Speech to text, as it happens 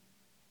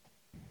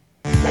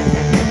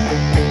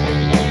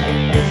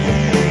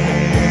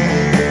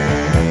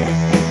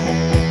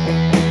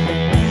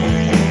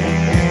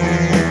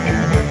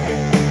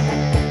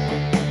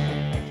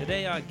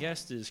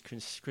guest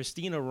is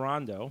Christina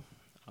Rondo,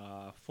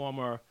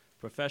 former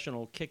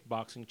professional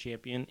kickboxing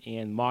champion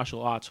and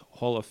martial arts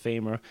Hall of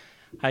Famer.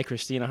 Hi,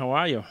 Christina. How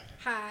are you?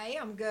 Hi,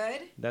 I'm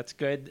good. That's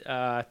good.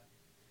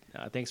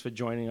 Thanks for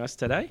joining us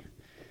today.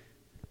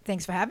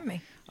 Thanks for having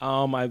me.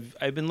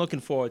 I've been looking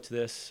forward to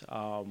this.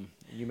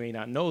 You may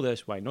not know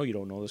this, but I know you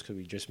don't know this because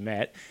we just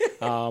met.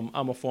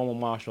 I'm a former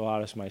martial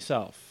artist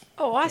myself.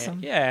 Oh,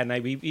 awesome. And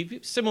we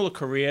similar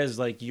careers.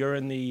 Like you're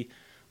in the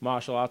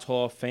Martial Arts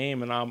Hall of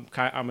Fame, and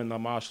I'm in the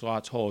Martial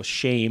Arts Hall of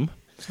Shame.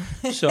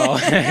 So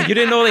you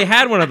didn't know they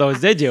had one of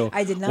those, did you?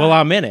 I did not. Well,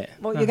 I'm in it.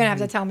 Well, you're gonna have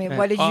to tell me,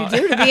 what did you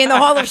do to be in the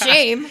Hall of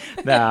Shame?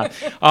 Nah.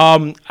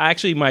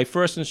 Actually, my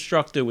first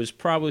instructor was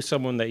probably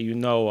someone that you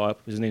know.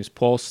 His name's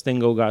Paul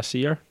Stingo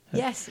Garcia.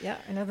 Yes, yeah,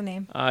 I know the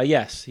name.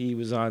 Yes, he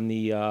was on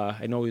the.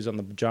 I know he was on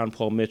the John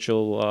Paul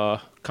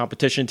Mitchell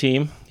competition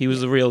team. He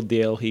was the real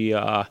deal. He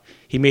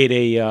made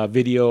a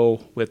video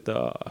with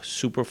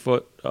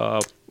Superfoot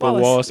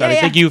Wallace. Yeah, I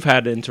think you've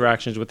had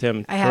interactions with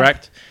him,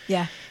 correct?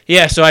 Yeah.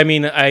 Yeah. So I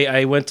mean,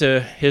 I went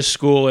to his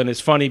school, and it's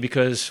funny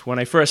because when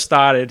I first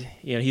started,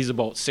 he's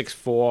about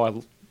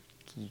 6'4",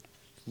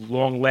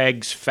 long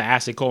legs,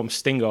 fast. They call him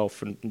Stingo.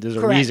 There's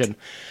a reason.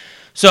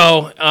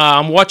 So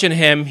I'm watching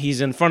him.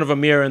 He's in front of a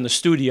mirror in the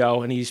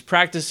studio, and he's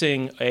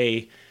practicing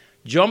a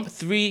jump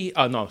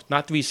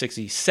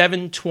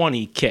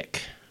 720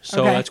 kick.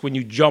 So that's when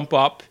you jump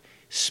up,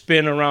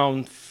 spin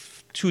around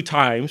 2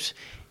 times,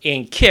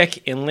 and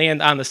kick and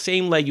land on the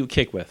same leg you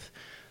kick with.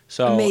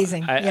 So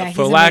amazing. He's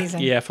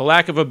amazing. For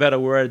lack of a better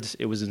words,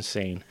 it was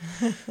insane.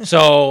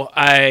 So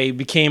I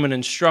became an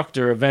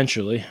instructor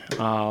eventually,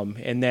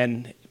 and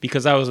then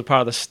because I was a part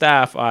of the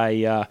staff,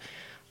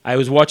 I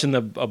was watching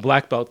a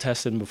black belt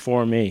testing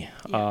before me,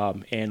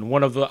 and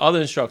one of the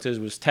other instructors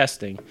was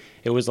testing.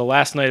 It was the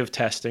last night of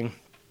testing,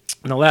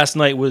 and the last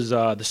night was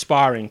the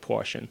sparring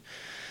portion.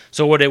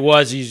 So what it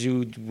was is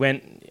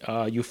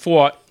you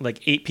fought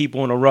like 8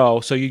 people in a row.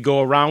 So you'd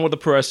go around with a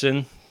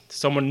person,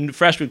 someone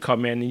fresh would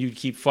come in, and you'd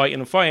keep fighting,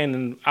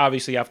 and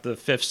obviously after the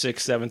 5th, 6th,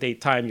 7th, 8th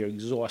time, you're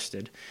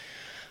exhausted.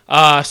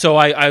 So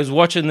I was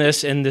watching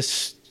this, and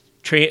this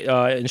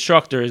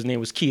instructor, his name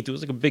was Keith. He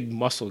was like a big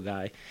muscle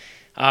guy.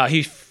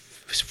 He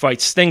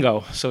fights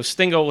Stingo. So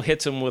Stingo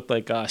hits him with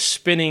like a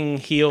spinning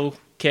heel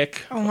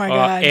kick. Oh my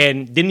God.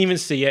 And didn't even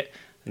see it.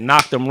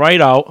 Knocked him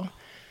right out.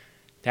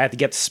 Had to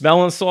get the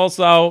smelling salts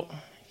out.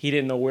 He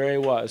didn't know where he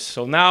was.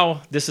 So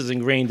now this is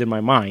ingrained in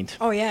my mind.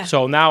 Oh, yeah.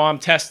 So now I'm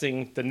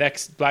testing the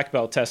next black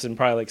belt testing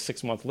probably like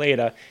 6 months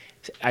later.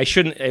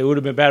 It would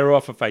have been better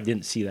off if I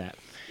didn't see that.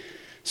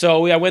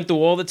 So I went through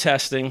all the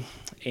testing.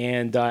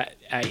 And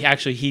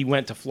he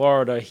went to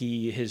Florida.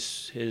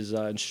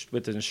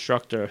 With the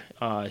instructor,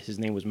 his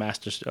name was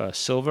Master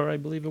Silver, I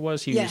believe it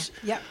was. He was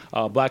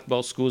Black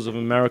Belt Schools of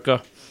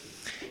America.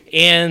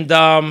 And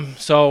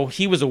so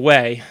he was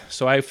away.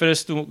 So I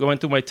finished going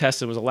through my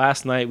test. It was the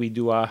last night we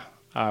do our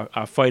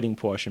fighting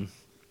portion.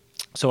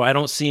 So I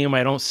don't see him.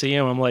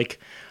 I'm like,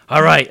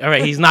 all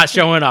right. He's not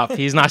showing up.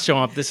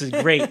 This is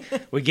great.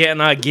 We're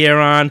getting our gear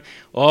on.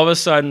 All of a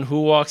sudden,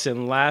 who walks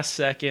in last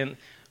second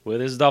with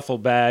his duffel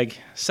bag?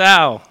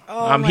 Sal,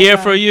 I'm here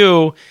for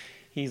you.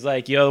 He's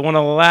like, you're one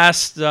of the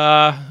last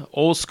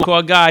old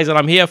school guys, and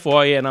I'm here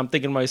for you. And I'm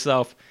thinking to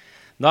myself,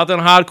 nothing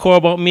hardcore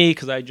about me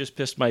because I just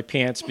pissed my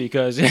pants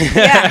because you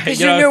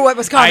knew what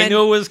was coming. I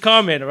knew it was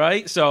coming,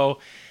 right? So,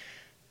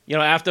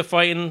 after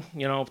fighting,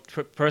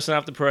 person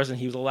after person,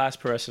 he was the last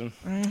person.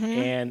 Mm-hmm.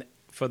 And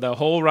for the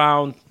whole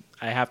round,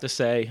 I have to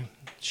say,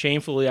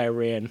 shamefully, I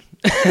ran.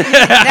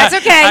 That's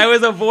okay. I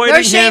was avoiding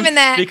no shame him in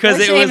that. because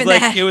no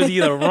it was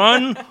either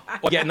run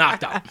or get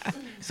knocked out.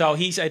 So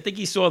I think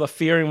he saw the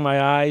fear in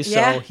my eyes,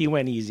 so he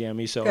went easy on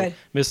me. So, good.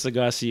 Mr.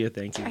 Garcia,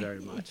 thank you very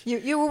much.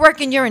 You were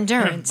working your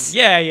endurance.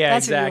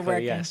 That's exactly.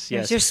 What you were working. Yes.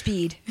 It's your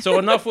speed. So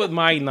enough with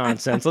my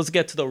nonsense. Let's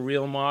get to the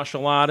real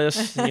martial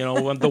artist.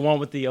 The one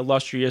with the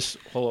illustrious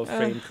Hall of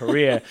Fame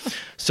career.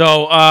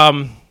 So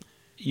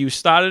you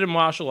started in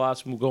martial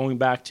arts, going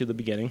back to the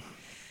beginning.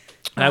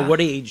 At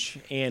what age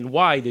and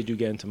why did you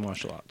get into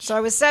martial arts? So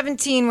I was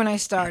 17 when I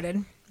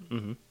started.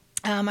 Mm-hmm.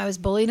 I was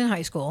bullied in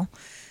high school,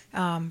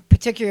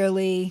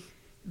 particularly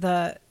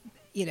my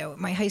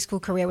high school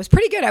career was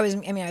pretty good. I was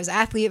an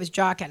athlete, I was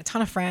jock, I had a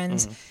ton of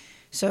friends. Mm-hmm.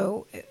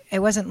 So it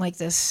wasn't like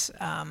this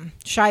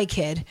shy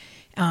kid.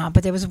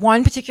 But there was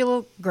one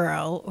particular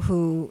girl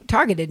who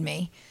targeted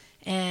me.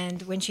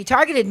 And when she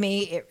targeted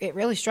me, it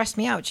really stressed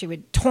me out. She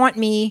would taunt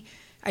me.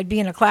 I'd be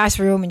in a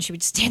classroom and she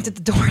would stand at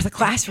the door of the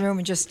classroom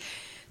and just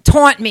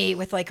taunt me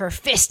with like her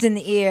fist in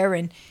the air.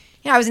 And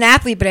I was an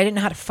athlete, but I didn't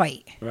know how to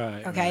fight.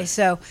 Right. Okay. Right.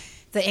 So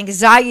the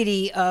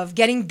anxiety of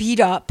getting beat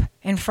up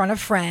in front of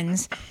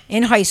friends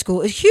in high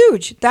school is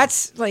huge.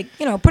 That's like,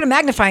 put a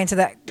magnifying to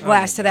that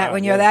glass to that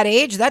when you're that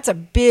age. That's a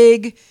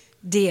big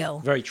deal.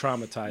 Very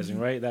traumatizing,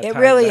 right? It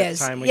really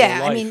is.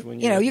 Yeah. I mean,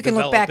 you can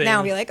look back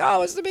now and be like, oh,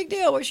 what's the big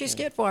deal? What's she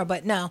scared for?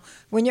 But no,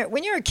 when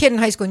you're a kid in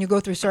high school and you go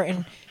through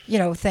certain,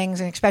 things,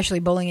 and especially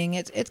bullying,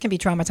 it can be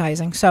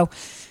traumatizing. So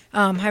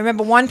I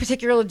remember one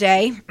particular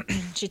day,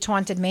 she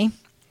taunted me,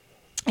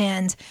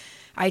 and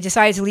I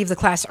decided to leave the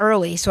class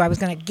early, so I was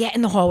going to get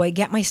in the hallway,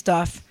 get my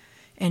stuff,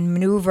 and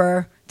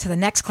maneuver to the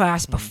next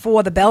class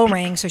before the bell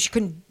rang, so she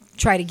couldn't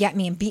try to get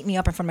me and beat me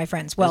up in front of my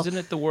friends. Well, isn't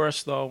it the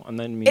worst though? And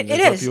then it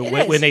is.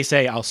 When they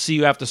say, "I'll see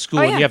you after school,"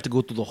 Oh, and yeah. you have to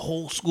go through the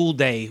whole school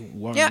day.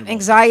 Worrying yeah, about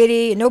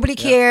anxiety, and nobody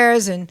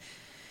cares, and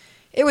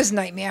it was a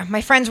nightmare.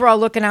 My friends were all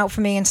looking out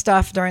for me and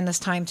stuff during this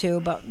time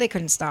too, but they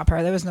couldn't stop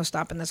her. There was no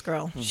stopping this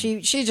girl.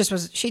 She just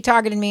was. She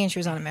targeted me, and she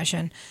was on a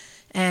mission.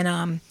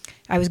 And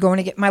I was going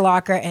to get my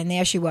locker, and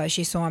there she was.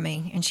 She saw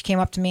me, and she came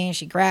up to me, and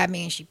she grabbed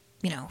me, and she,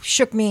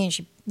 shook me, and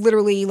she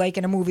literally, like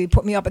in a movie,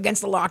 put me up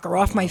against the locker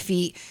off my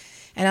feet.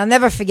 And I'll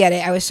never forget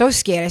it. I was so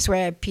scared. I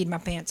swear I peed my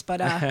pants. But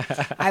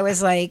I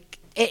was like,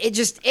 it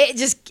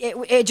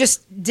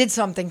just did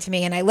something to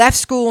me. And I left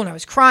school, and I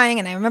was crying,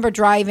 and I remember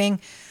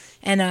driving.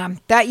 And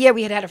that year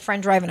we had a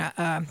friend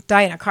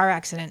die in a car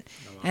accident.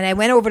 And I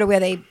went over to where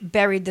they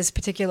buried this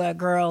particular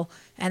girl,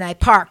 and I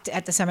parked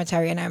at the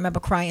cemetery, and I remember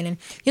crying. And,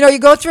 you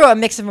go through a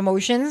mix of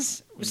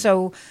emotions.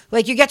 So,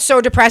 like, you get so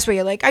depressed where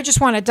you're like, I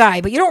just want to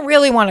die. But you don't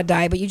really want to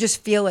die, but you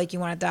just feel like you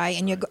want to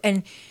die.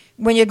 And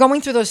when you're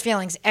going through those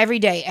feelings every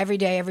day,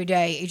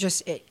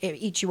 it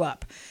eats you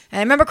up. And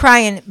I remember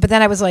crying, but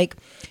then I was like,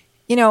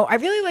 I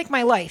really like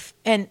my life.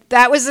 And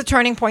that was the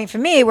turning point for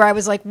me where I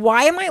was like,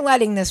 why am I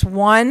letting this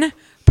one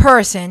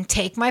person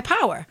take my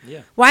power?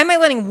 Yeah. Why am I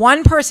letting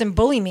one person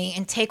bully me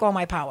and take all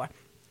my power?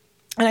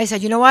 And I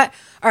said, you know what?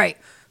 All right,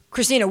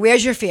 Christina,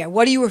 where's your fear?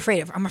 What are you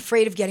afraid of? I'm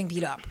afraid of getting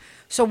beat up.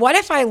 So what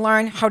if I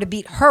learn how to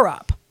beat her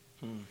up?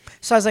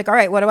 So I was like, all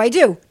right, what do I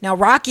do? Now,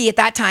 Rocky at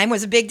that time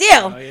was a big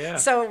deal. Oh, yeah.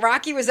 So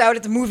Rocky was out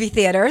at the movie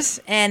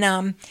theaters,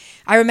 and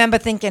I remember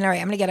thinking, all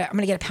right, I'm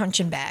gonna get a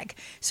punching bag.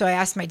 So I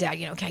asked my dad,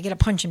 can I get a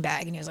punching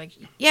bag? And he was like,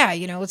 yeah,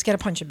 let's get a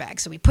punching bag.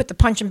 So we put the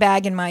punching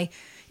bag in my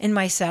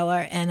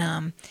cellar, and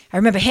I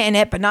remember hitting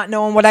it, but not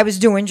knowing what I was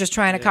doing, just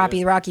trying to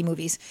copy the Rocky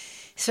movies.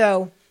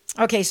 So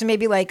so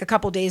maybe like a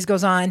couple days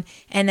goes on,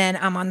 and then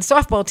I'm on the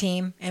softball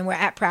team, and we're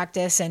at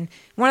practice, and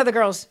one of the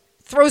girls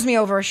throws me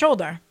over her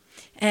shoulder.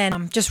 And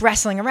I'm just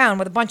wrestling around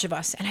with a bunch of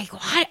us. And I go,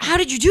 how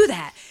did you do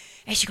that?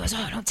 And she goes,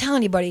 oh, don't tell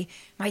anybody.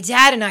 My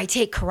dad and I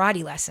take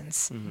karate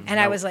lessons. Mm-hmm. And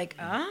I was like,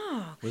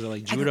 oh. Was it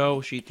like judo?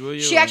 She threw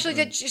you? She actually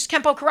did just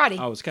Kempo karate.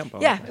 Oh, it was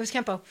Kempo. Yeah, okay. it was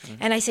Kempo. Mm-hmm.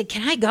 And I said,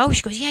 can I go?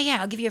 She goes, yeah,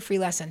 I'll give you a free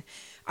lesson.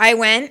 I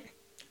went,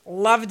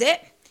 loved it.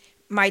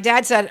 My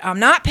dad said, I'm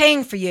not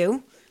paying for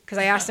you, because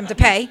I asked him to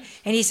pay.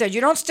 And he said,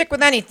 you don't stick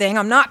with anything.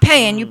 I'm not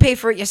paying. You pay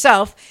for it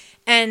yourself.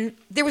 And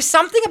there was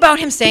something about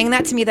him saying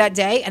that to me that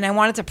day, and I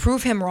wanted to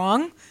prove him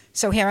wrong.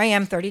 So here I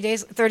am 30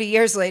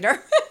 years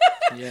later.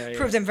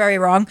 Proved him very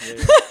wrong.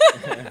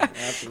 Yeah.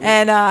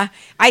 And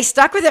I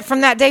stuck with it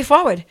from that day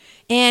forward.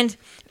 And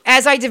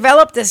as I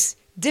developed this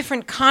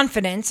different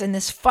confidence and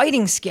this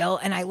fighting skill,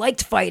 and I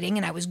liked fighting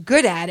and I was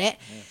good at it,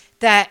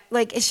 that,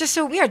 like, it's just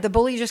so weird. The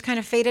bully just kind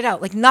of faded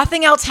out. Like,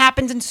 nothing else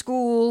happened in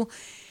school.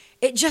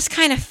 It just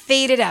kind of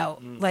faded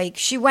out. Like,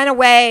 she went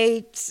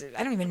away.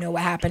 I don't even know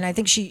what happened. I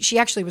think she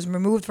actually was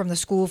removed from the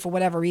school for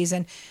whatever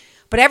reason.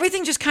 But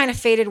everything just kind of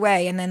faded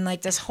away, and then,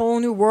 like, this whole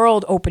new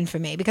world opened for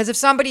me. Because if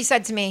somebody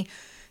said to me,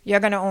 you're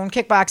going to own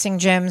kickboxing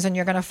gyms, and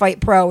you're going to fight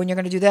pro, and you're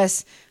going to do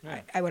this,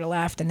 right, I would have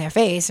laughed in their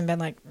face and been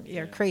like,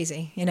 you're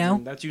crazy,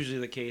 And that's usually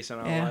the case in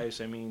our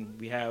lives. I mean,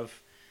 we have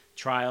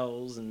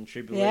trials and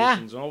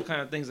tribulations and all kind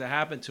of things that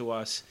happen to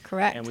us.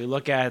 Correct. And we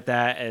look at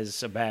that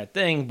as a bad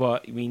thing,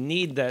 but we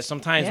need that.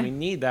 Sometimes we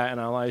need that in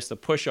our lives to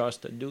push us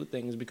to do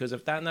things, because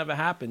if that never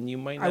happened, you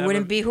might never. I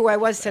wouldn't be who I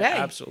was today.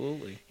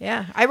 Absolutely.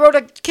 Yeah. I wrote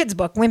a kid's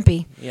book,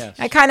 Wimpy. Yes.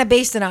 I kind of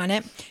based it on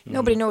it.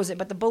 Nobody knows it,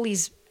 but the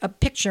bully's a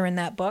picture in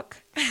that book.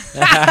 There's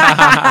a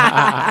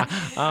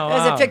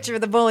picture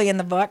of the bully in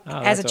the book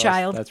as a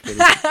child. That's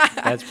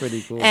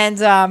pretty cool.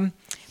 And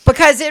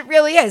because it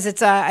really is.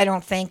 It's I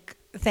don't thank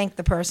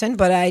the person,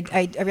 but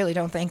I really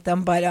don't thank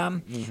them. But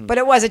but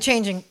it was a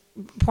changing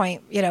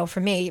point, for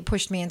me. It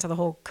pushed me into the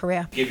whole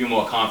career. Give you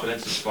more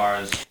confidence as far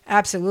as.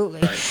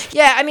 Absolutely. Right.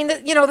 Yeah, I mean,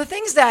 the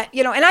things that,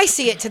 and I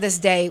see it to this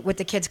day with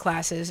the kids'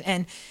 classes.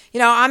 And,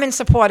 I'm in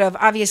support of,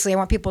 obviously, I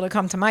want people to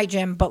come to my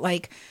gym. But,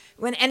 like,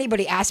 when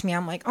anybody asks me,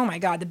 I'm like, oh, my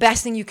God, the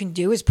best thing you can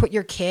do is put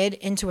your kid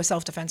into a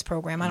self-defense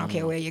program. I don't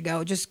care where you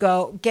go. Just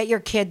go get your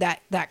kid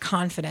that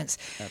confidence.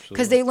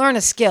 Because they learn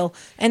a skill.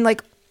 And,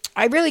 like,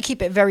 I really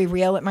keep it very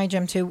real at my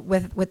gym, too,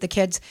 with the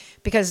kids,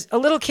 because a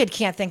little kid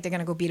can't think they're going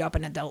to go beat up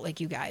an adult like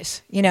you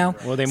guys, Well,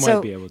 they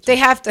might be able to. They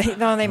have to.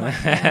 No, they might.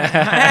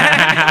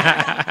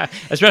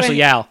 Especially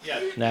Yal.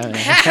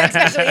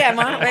 Especially,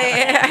 Mom.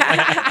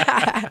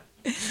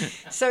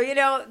 So,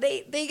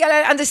 they got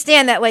to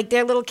understand that, like,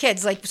 they're little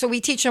kids. Like, so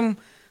we teach them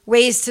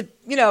ways to,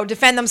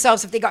 defend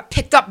themselves if they got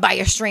picked up by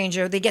a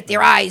stranger. They get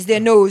their eyes, their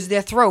nose,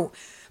 their throat.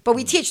 But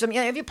we teach them,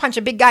 if you punch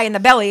a big guy in the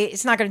belly,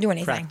 it's not going to do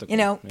anything.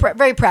 Practical,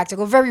 very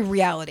practical, very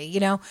reality.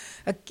 A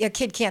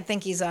kid can't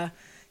think he's a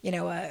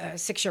a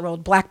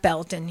 6-year-old black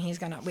belt, and we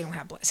don't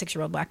have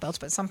 6-year-old black belts,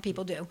 but some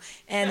people do.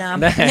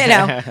 And,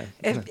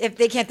 if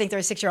they can't think they're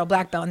a 6-year-old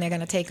black belt and they're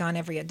going to take on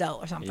every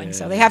adult or something. Yeah.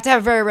 So they have to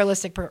have a very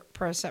realistic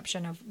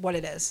perception of what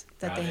it is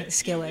that the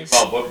skill is.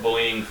 About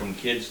bullying from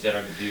kids that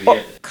are do Oh,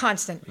 here.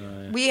 constant.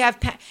 Yeah. We have,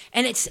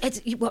 and it's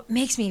what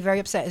makes me very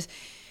upset is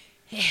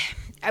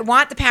I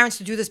want the parents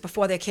to do this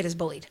before their kid is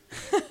bullied.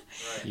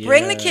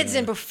 Bring the kids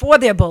in before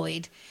they're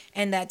bullied,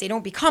 and that they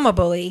don't become a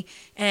bully,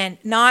 and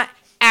not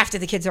after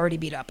the kid's already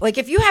beat up. Like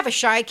if you have a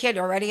shy kid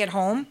already at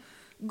home,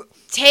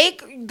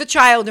 take the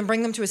child and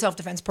bring them to a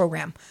self-defense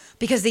program,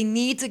 because they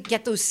need to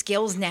get those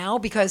skills now,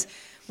 because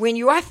when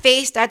you are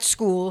faced at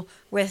school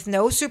with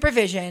no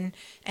supervision,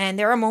 and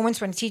there are moments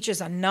when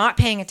teachers are not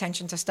paying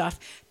attention to stuff,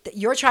 that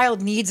your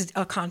child needs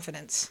a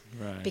confidence.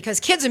 Right. Because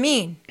kids are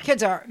mean.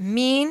 Kids are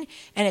mean,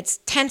 and it's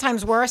 10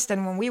 times worse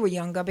than when we were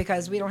younger,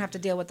 because we don't have to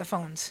deal with the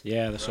phones.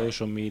 Yeah, the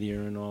social media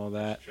and all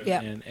that.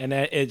 Yeah. And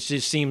it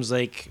just seems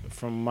like,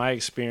 from my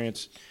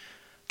experience,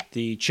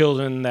 the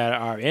children that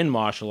are in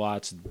martial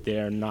arts,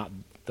 they're not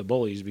the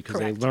bullies, because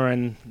Correct. they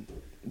learn,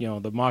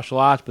 the martial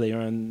arts, but they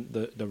learn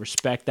the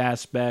respect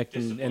aspect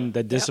and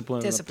the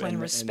discipline. Discipline,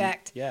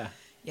 respect. Yeah.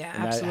 Yeah,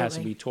 And absolutely. that has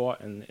to be taught,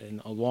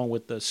 and along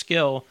with the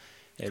skill,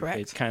 Correct.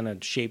 it kind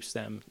of shapes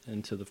them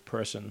into the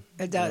person.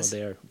 It does.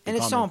 They're And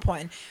it's so becoming.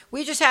 important.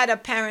 We just had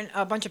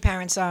a bunch of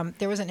parents.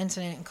 There was an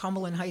incident in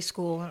Cumberland High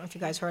School. I don't know if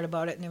you guys heard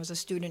about it. And there was a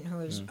student who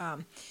was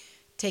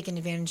taking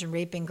advantage and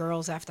raping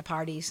girls after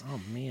parties. Oh,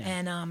 man.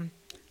 And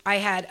I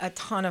had a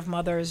ton of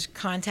mothers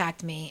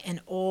contact me,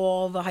 and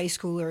all the high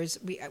schoolers.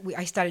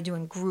 I started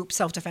doing group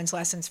self-defense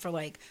lessons for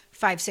like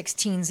 5-6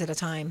 teens at a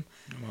time.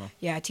 Wow.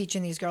 Yeah,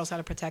 teaching these girls how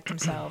to protect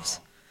themselves.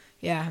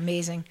 Yeah,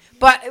 amazing.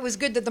 But it was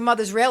good that the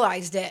mothers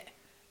realized it.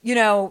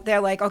 They're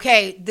like,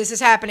 okay, this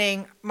is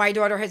happening. My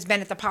daughter has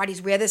been at the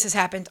parties where this has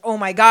happened. Oh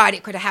my God,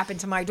 it could have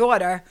happened to my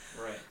daughter.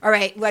 Right. All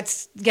right,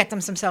 let's get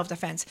them some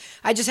self-defense.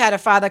 I just had a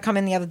father come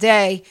in the other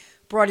day,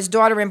 brought his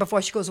daughter in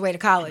before she goes away to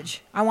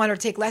college. I want her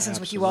to take lessons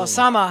with you all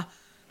Absolutely. summer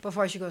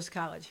before she goes to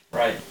college.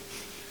 Right.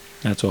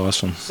 That's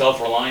awesome.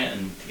 Self-reliant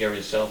and take care of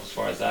yourself as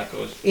far as that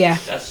goes. Yeah.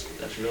 That's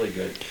really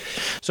good.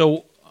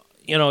 So,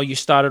 you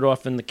started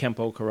off in the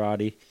Kempo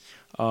karate,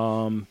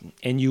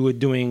 and you were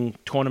doing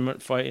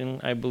tournament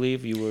fighting, I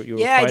believe. You were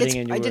Yeah,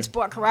 fighting, I did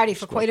sport karate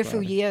for quite a few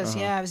karate. years.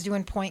 Uh-huh. Yeah, I was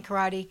doing point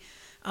karate.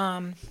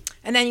 And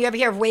then you ever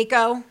hear of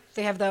Waco?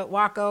 They have the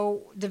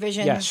Waco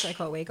divisions. Yes. I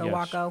call it Waco, Yes.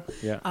 Waco.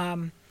 Yeah.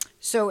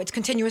 So it's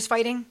continuous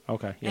fighting.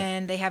 Okay. Yeah.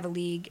 And they have a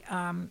league,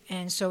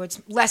 and so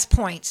it's less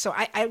points. So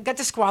I got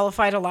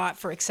disqualified a lot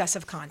for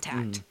excessive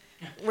contact,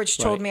 which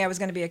told Right. me I was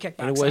going to be a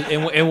kickboxer.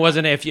 And it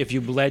wasn't if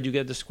you bled, you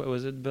get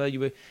was it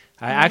bled?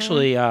 I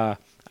actually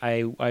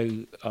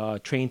I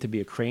trained to be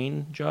a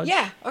crane judge.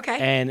 Yeah, okay.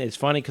 And it's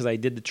funny because I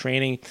did the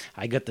training.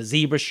 I got the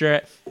zebra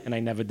shirt, and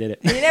I never did it.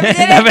 You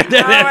never did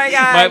it? Oh, my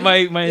God. My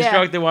Yeah.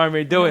 instructor wanted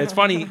me to do it. It's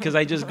funny because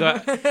I just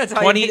got That's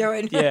all 20.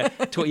 you're doing.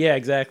 Yeah,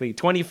 exactly.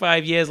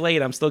 25 years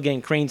later, I'm still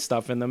getting crane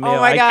stuff in the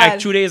mail. my God.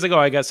 2 days ago,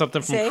 I got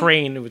something from See?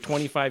 Crane. With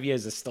 25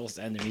 years, it's still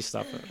sending me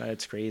stuff.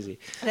 That's crazy.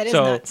 That is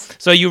so, nuts.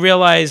 So you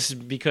realize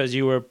because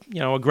you were,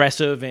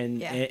 aggressive and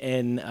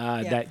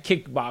Yeah. that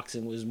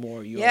kickboxing was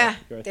more your Yeah,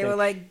 your they thing. were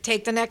like,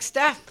 take the next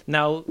step.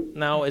 Now,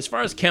 as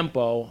far as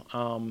Kempo,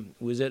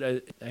 was it?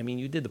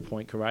 You did the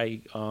point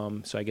karate,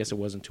 so I guess it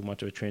wasn't too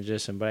much of a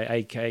transition. But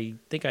I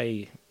think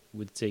I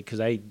would say because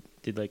I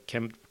did like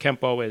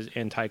Kempo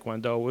and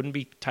Taekwondo. Wouldn't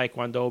be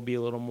Taekwondo be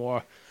a little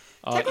more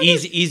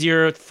Taekwondo's-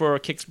 easier for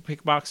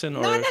kickboxing?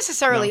 Or Not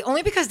necessarily, no?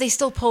 only because they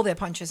still pull their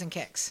punches and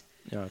kicks.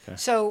 Yeah, okay.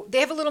 So they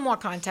have a little more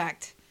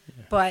contact.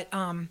 But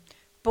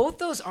both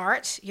those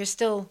arts, you're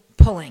still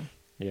pulling.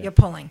 Yeah. You're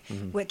pulling.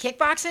 With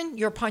kickboxing,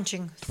 you're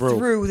punching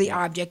through the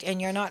object, and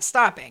you're not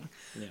stopping.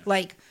 Yeah.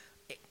 Like,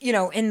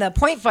 in the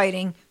point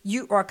fighting,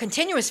 or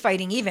continuous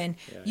fighting even,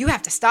 you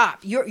have to stop.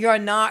 You're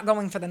not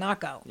going for the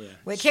knockout. Yeah.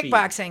 With Speed.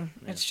 kickboxing,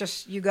 it's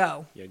just you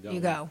go. You're You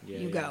go. Yeah,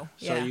 You yeah. go.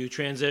 So Yeah. you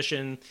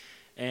transition,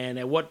 and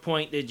at what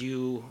point did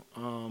you?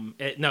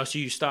 So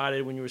you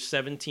started when you were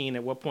 17.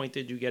 At what point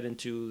did you get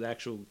into the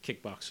actual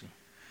kickboxing?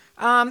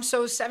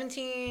 So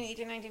 17,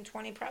 18, 19,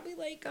 20, probably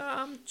like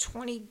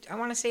 20, I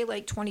want to say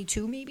like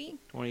 22 maybe.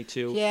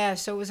 22. Yeah,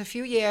 so it was a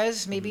few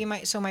years, maybe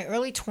my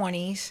early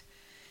 20s,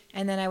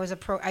 and then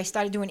I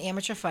started doing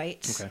amateur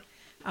fights. Okay.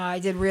 I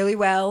did really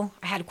well.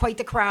 I had quite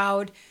the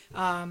crowd.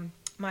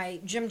 My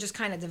gym just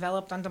kind of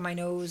developed under my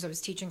nose. I was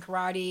teaching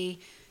karate.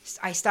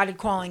 I started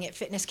calling it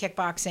fitness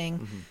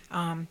kickboxing.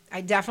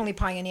 I definitely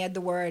pioneered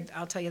the word.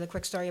 I'll tell you the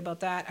quick story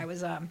about that.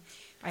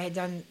 I had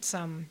done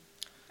some.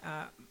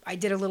 I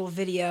did a little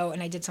video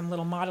and I did some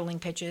little modeling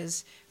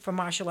pitches for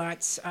Martial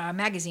Arts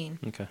magazine.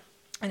 Okay.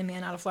 And a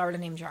man out of Florida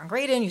named John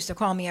Graydon used to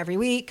call me every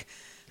week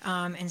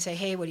and say,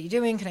 hey, what are you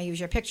doing? Can I use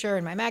your picture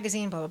in my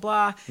magazine? Blah,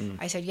 blah, blah.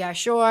 I said, yeah,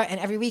 sure. And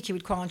every week he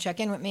would call and check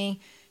in with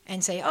me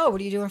and say, oh, what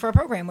are you doing for a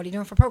program? What are you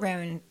doing for a program?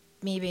 And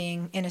me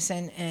being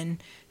innocent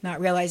and not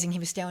realizing he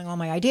was stealing all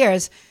my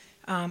ideas,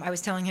 I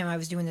was telling him I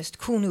was doing this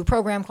cool new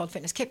program called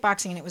Fitness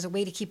Kickboxing, and it was a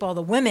way to keep all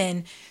the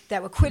women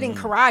that were quitting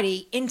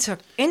karate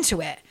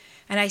into it.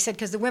 And I said,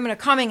 because the women are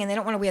coming and they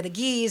don't want to wear the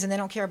gis and they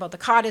don't care about the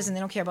katas and they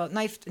don't care about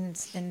knife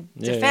and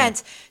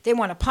defense. They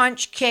want to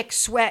punch, kick,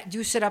 sweat,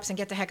 do sit-ups and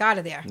get the heck out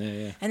of there.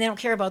 And they don't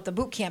care about the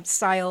boot camp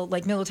style,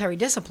 like military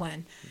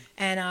discipline.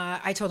 And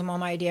I told them all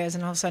my ideas,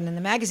 and all of a sudden in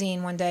the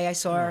magazine one day I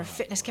saw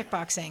fitness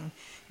kickboxing,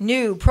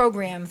 new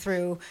program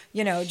through,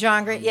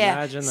 John Gray.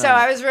 Yeah. So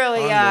I was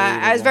really,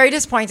 I was very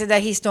disappointed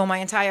that he stole my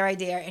entire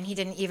idea, and he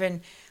didn't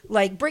even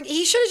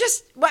he should have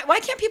just, why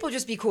can't people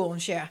just be cool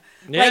and share?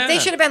 Like they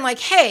should have been like,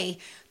 hey,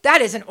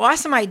 that is an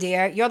awesome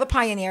idea. You're the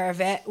pioneer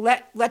of it.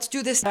 Let's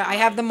do this. I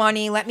have the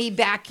money. Let me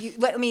back you.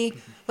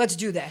 Let's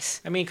do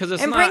this. I mean, because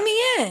it's and not, bring me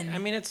in. I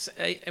mean,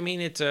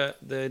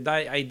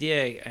 the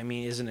idea. I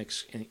mean, isn't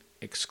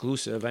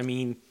exclusive. I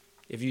mean,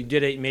 if you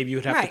did it, maybe you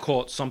would have to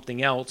call it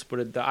something else.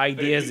 But the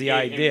idea is the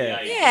idea.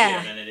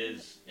 Yeah. Then it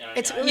is.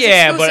 It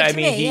was but I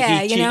mean,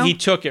 he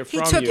took it from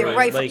you. He took it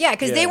right from, like,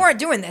 because they weren't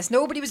doing this.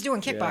 Nobody was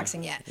doing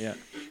kickboxing yet. Yeah.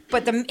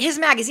 But his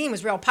magazine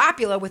was real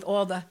popular with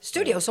all the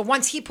studios. So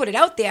once he put it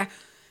out there,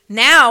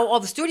 now all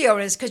the studio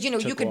owners, because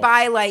you could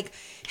buy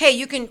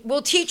hey,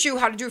 we'll teach you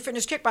how to do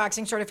fitness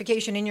kickboxing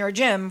certification in your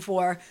gym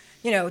for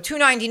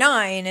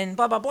 $2.99 and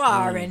blah blah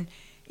blah and.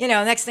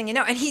 Next thing you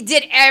know, and he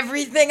did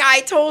everything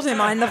I told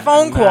him on the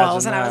phone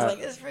calls, and I was like,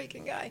 this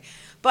freaking guy.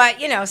 But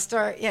it's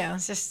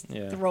just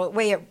the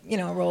way it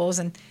rolls,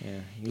 and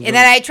then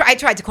I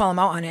tried to call him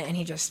out on it, and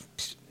he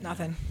just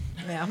nothing.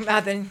 Yeah,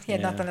 nothing. He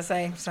had nothing to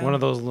say. So. One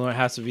of those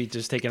has to be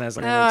just taken as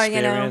an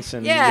experience,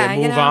 and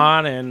move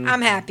on. And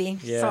I'm happy.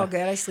 Yeah. It's all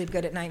good. I sleep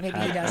good at night. Maybe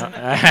he doesn't.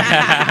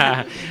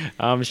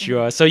 I'm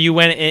sure. So you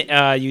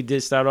went. You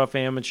did start off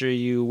amateur.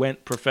 You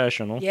went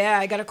professional. Yeah,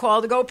 I got a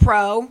call to go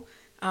pro.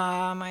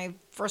 My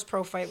first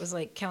pro fight was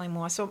like Kelly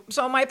Moore. So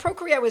my pro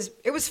career was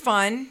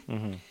fun.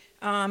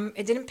 Mm-hmm.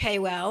 It didn't pay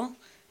well.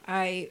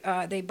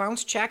 They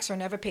bounced checks or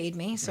never paid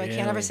me, so I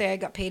can't ever say I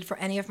got paid for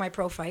any of my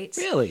pro fights.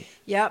 Really?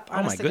 Yep.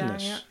 Oh my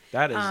goodness,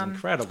 that is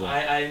incredible.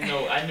 I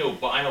know.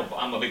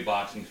 I'm a big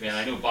boxing fan.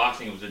 I knew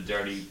boxing was a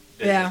dirty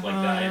business like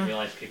that. I didn't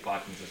realize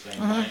kickboxing was the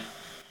same way.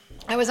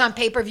 I was on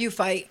pay-per-view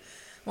fight.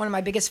 One of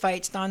my biggest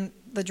fights. Don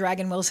the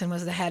Dragon Wilson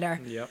was the header.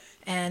 Yep.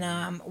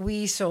 And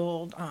we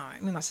sold,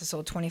 we must have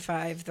sold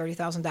 $25,000,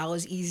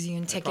 $30,000 easy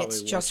in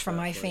tickets just for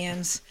my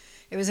fans.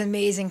 It was an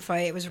amazing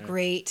fight. It was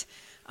great.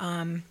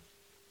 And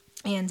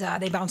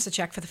they bounced the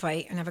check for the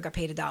fight. I never got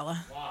paid $1.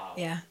 Wow.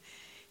 Yeah.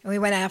 And we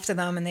went after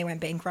them, and they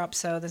went bankrupt,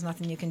 so there's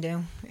nothing you can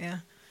do. Yeah.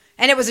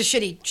 And it was a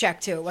shitty check,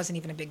 too. It wasn't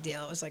even a big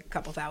deal. It was like a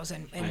couple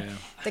thousand. And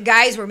the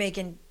guys were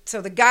making,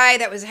 so the guy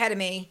that was ahead of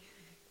me,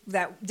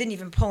 that didn't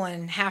even pull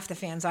in half the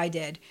fans I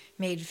did,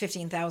 made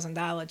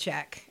 $15,000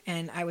 check,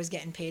 and I was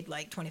getting paid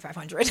like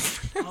 $2,500.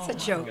 It's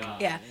a joke.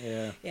 God.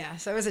 Yeah.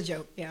 So it was a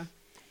joke. Yeah.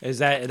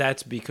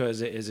 That's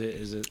because is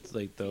it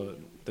like the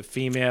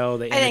female,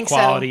 the I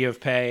inequality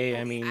of pay?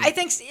 I mean, I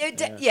think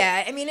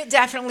I mean, it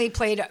definitely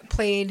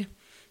played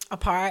a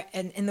part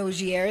in those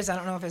years. I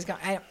don't know if it's gone.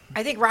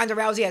 I think Ronda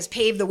Rousey has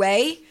paved the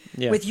way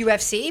with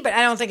UFC, but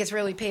I don't think it's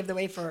really paved the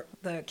way for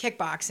the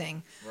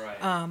kickboxing.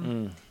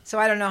 Right. So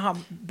I don't know how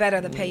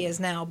better the pay is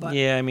now, but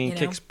I mean,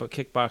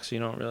 kickboxing you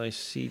don't really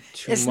see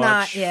too it's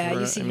much. It's not.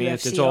 You see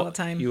UFC all the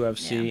time.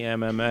 UFC,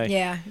 MMA.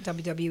 Yeah,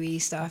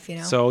 WWE stuff.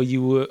 So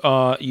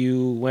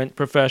you went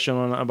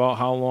professional. About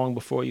how long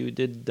before you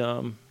did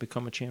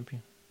become a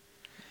champion?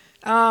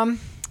 I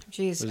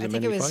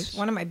think it was fights?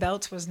 one of my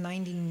belts was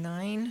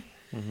 99.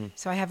 Mm-hmm.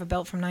 So I have a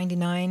belt from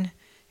 99,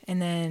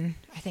 and then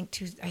I think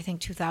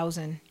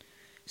 2000.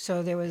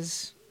 So there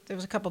was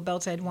a couple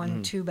belts. I had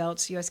won 2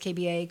 belts.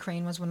 USKBA,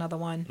 Crane was another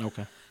one.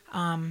 Okay.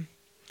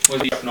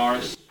 Was he Chuck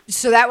Norris?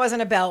 So that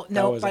wasn't a belt.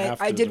 No, was but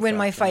after I did the win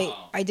my fact. fight.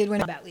 Wow. I did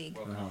win that league.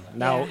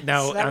 Now so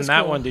that on was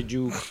that cool. one, did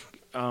you?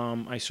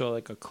 I saw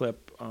like a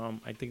clip.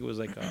 I think it was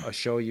like a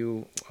show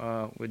you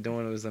were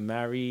doing. It was the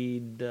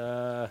married.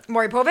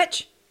 Maury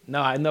Povich?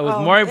 No, I know it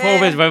was Maury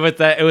Povich, but with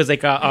it was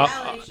like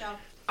Reality show.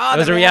 Oh, it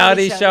was the a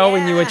reality show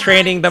when you were yeah.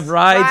 training the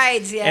brides.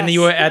 Brides, yes. And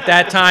you were at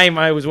that time.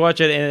 I was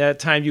watching, and at that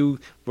time you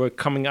were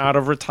coming out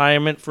of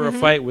retirement for a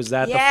fight. Was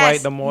that the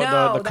fight,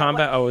 the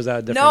combat, or was that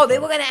a different? No, they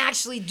fight? were going to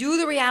actually do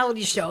the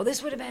reality show.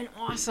 This would have been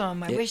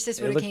awesome. I wish this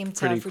would have came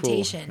to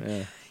fruition. Cool.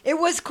 Yeah. It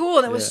was cool,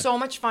 and it was so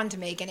much fun to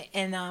make.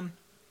 And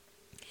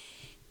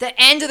the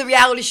end of the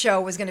reality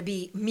show was going to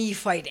be me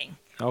fighting.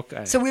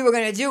 Okay. So we were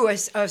going to do a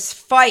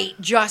fight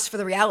just for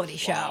the reality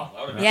show.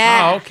 Wow,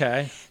 Yeah. Oh,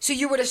 okay. So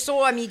you would have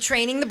saw me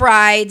training the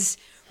brides,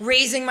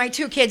 raising my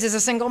 2 kids as a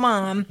single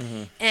mom,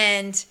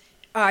 and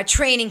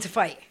training to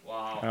fight.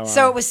 Wow. Oh, wow.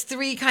 So it was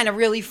 3 kind of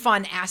really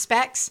fun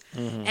aspects.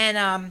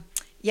 And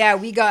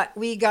we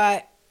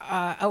got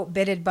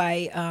outbidded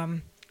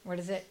by what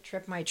is it?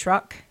 Trip My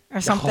Truck or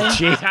something. Oh,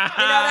 gee. You know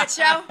that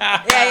show?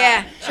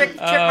 Yeah. Trip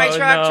My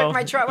Truck, no. Trip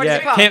My Truck. What is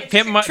it called?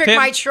 Trip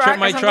My Truck,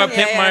 or something?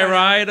 Pimp My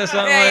Ride, or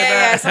something like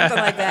Yeah, that. something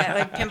like that.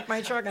 Like Pimp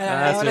My Truck. I don't know.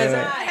 That's What is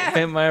right. it?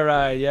 Pimp My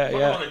Ride. Yeah.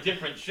 We're on a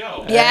different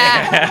show.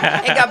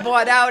 Yeah, it got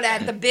bought out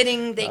at the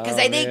bidding because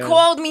they man.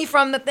 called me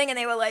from the thing and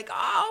they were like,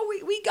 "Oh,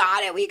 we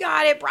got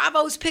it.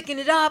 Bravo's picking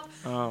it up.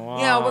 Oh, wow.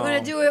 You know, we're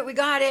gonna do it. We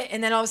got it."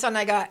 And then all of a sudden,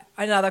 I got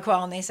another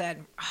call and they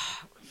said,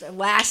 the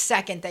last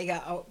second they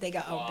got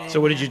outbid. So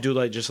what did you do?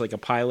 Like just like a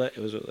pilot?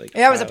 It was like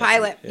Yeah, it was a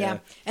pilot. Yeah.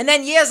 And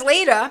then years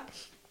later,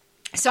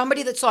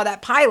 somebody that saw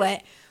that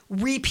pilot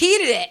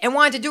repeated it and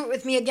wanted to do it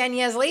with me again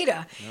years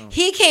later. No.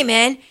 He came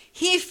in,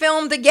 he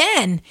filmed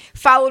again,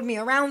 followed me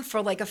around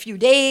for like a few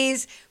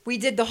days. We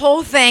did the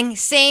whole thing,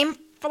 same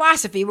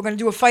philosophy. We're going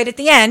to do a fight at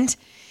the end.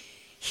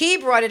 He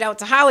brought it out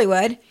to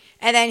Hollywood.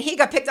 And then he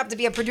got picked up to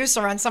be a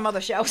producer on some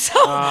other show. So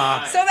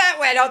that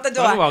went out the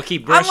door. Oh, well,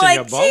 keep bursting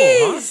your bubble,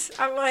 geez.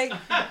 I'm like,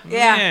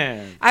 yeah.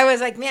 Man. I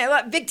was like, man,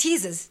 look, big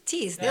tease.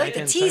 They like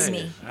to tease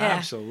me. Yeah.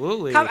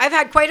 Absolutely. I've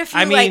had quite a few.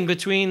 I mean, like,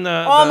 between the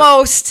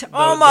almost the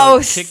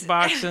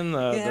kickboxing,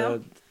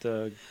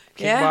 the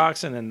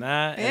kickboxing and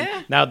that. Yeah.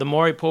 And now the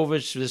Maury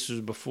Povich, this was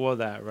before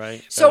that,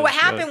 right? So what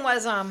happened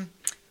was,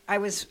 I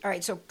was all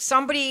right. So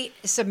somebody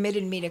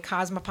submitted me to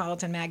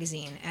Cosmopolitan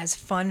magazine as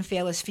Fun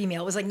Fearless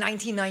Female. It was like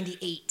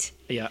 1998.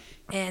 Yeah.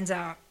 And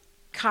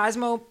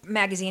Cosmo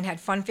magazine had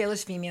Fun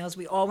Fearless Females.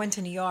 We all went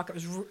to New York.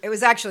 It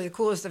was actually the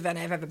coolest event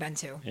I've ever been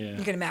to. Yeah.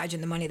 You can imagine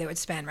the money they would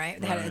spend,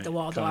 right? They had it at the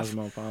Waldorf.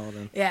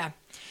 Cosmopolitan. Yeah.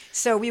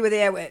 So we were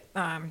there with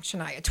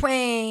Shania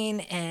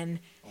Twain and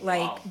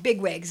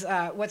big wigs.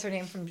 What's her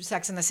name from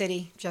Sex and the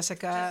City?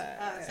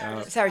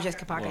 Sarah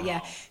Jessica Parker. Wow. Yeah,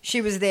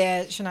 she was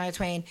there. Shania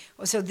Twain.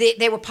 So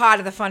they were part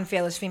of the Fun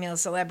Fearless Female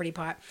celebrity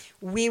part.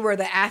 We were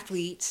the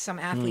athletes, some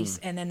athletes,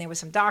 and then there were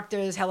some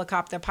doctors,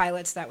 helicopter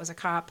pilots. That was a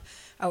cop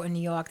out in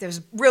New York. There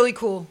was really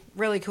cool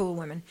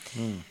women.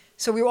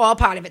 So we were all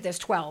part of it. There's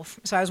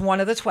 12. So I was one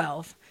of the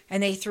 12,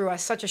 and they threw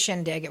us such a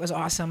shindig. It was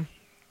awesome.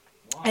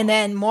 Wow. And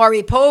then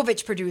Maury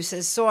Povich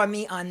producers saw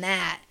me on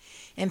that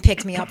and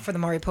picked me up for the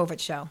Maury Povich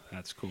show.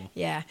 That's cool.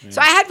 Yeah.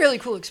 So I had really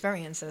cool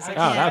experiences.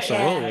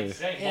 Absolutely.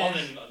 More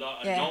than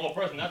a normal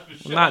person. That's for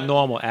sure. Not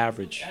normal,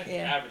 average. That's an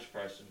average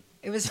person.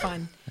 It was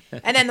fun.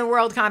 And then the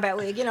World Combat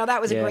League,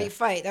 that was a great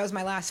fight. That was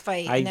my last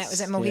fight, and that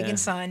was at Mohegan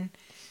Sun.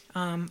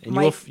 And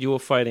you were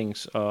fighting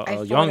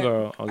a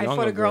younger I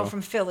fought a girl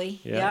from Philly.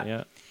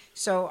 Yeah.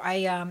 So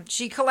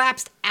she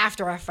collapsed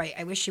after our fight.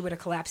 I wish she would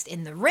have collapsed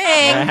in the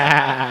ring,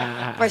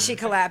 but she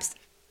collapsed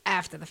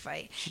after the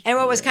fight. And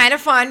what was kind of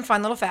fun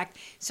little fact.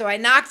 So I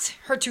knocked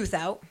her tooth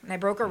out and I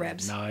broke her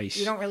ribs. Nice.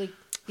 You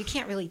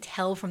can't really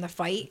tell from the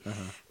fight.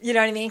 You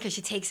know what I mean? Because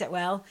she takes it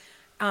well.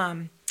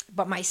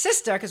 But my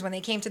sister, because when they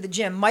came to the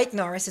gym, Mike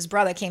Norris, his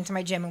brother, came to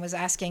my gym and was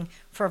asking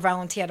for a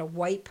volunteer to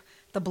wipe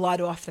the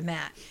blood off the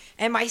mat.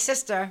 And my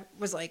sister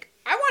was like,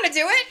 I want to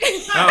do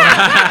it.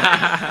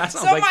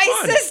 So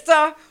my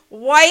sister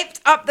wiped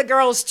up the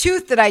girl's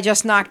tooth that I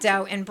just knocked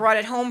out and brought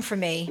it home for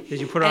me.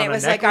 Did you put it on a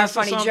necklace? like our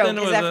funny joke.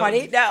 Is that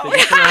funny? No. Did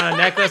you put it on a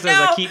necklace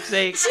as a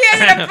keepsake? She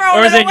ended up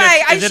throwing it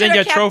away. Is it in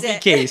your trophy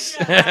case?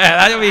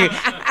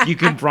 You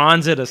can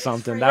bronze it or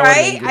something. That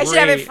right? Great. I should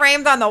have it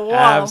framed on the wall.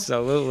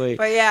 Absolutely.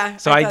 But yeah.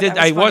 So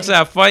I watched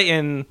that fight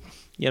and,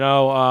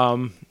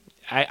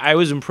 I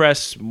was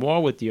impressed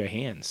more with your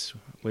hands.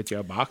 With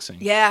your boxing,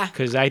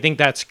 because I think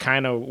that's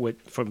kind of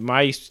what, from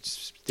my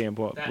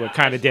standpoint, what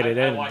kind of did it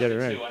in.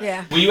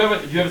 Yeah. Did you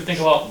ever think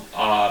about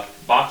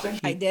boxing?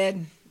 I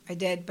did,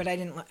 but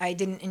I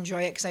didn't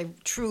enjoy it because I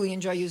truly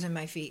enjoy using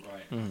my feet.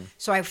 Right.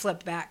 So I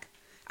flipped back.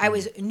 I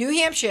was New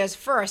Hampshire's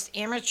first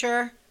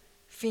amateur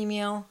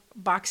female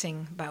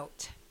boxing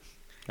bout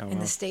in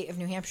the state of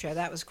New Hampshire.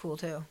 That was cool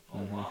too. Oh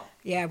wow.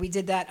 Yeah, we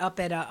did that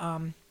up at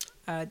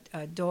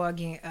a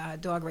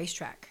dog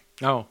racetrack.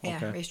 Oh, okay.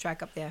 Yeah,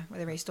 racetrack up there where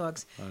they race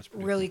dogs. Oh, that's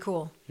really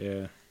cool.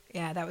 Yeah.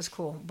 Yeah, that was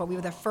cool. But we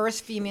were the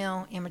first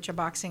female amateur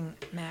boxing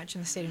match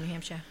in the state of New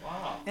Hampshire.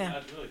 Wow, yeah.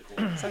 That's really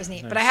cool. So that was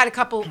neat. Nice. But I had a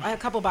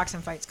couple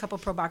boxing fights, couple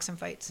pro boxing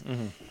fights,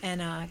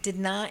 and did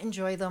not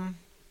enjoy them.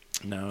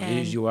 No,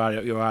 you're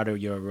out of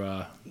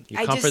your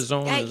comfort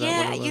zone. Is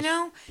that what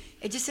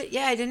it was?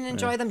 I didn't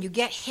enjoy them. You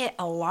get hit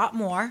a lot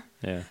more.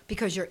 Yeah.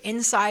 Because you're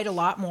inside a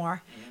lot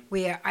more.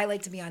 Where I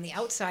like to be on the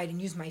outside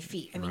and use my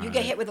feet. I mean, you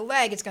get hit with a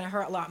leg, it's going to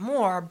hurt a lot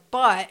more,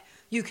 but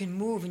you can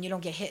move and you don't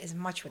get hit as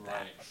much with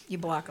that. You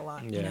block a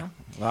lot, a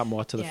lot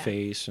more to the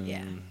face.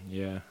 And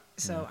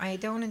So I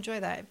don't enjoy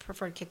that. I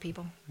prefer to kick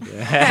people.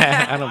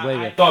 Yeah, I don't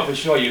blame you. I thought for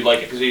sure you'd like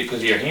it because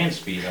of your hand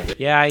speed.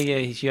 Yeah,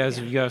 you have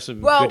some good hand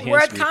speed. Well, we're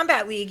at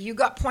Combat League. You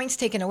got points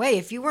taken away.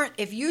 If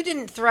you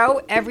didn't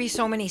throw every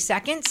so many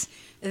seconds,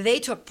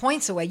 they took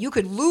points away. You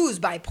could lose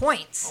by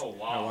points. Oh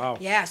wow!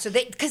 Yeah, so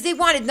because they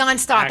wanted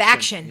nonstop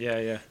action.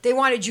 Yeah. They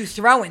wanted you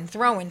throwing.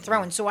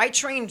 So I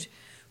trained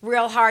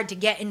real hard to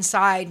get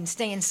inside and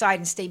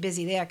stay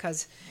busy there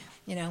because,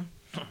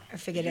 I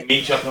figured it.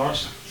 Meet Chuck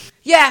Norris?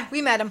 Yeah,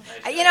 we met him.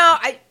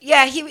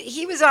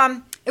 He was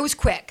it was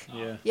quick.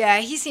 Yeah,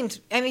 he seemed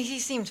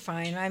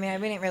fine. I mean,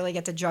 we didn't really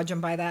get to judge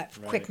him by that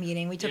quick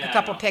meeting. We took a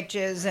couple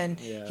pictures and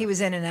he was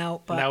in and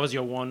out. But and that was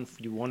your one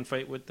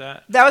fight with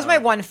that? That was my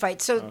one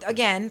fight. So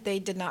again, they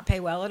did not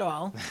pay well at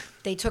all.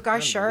 They took our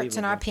shirts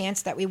and our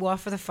pants that we wore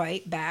for the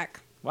fight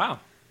back. Wow.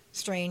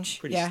 Strange.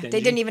 Pretty yeah, stingy.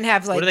 they didn't even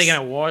have like. What are they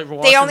gonna wash?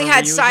 They only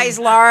had size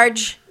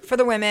large for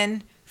the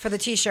women for the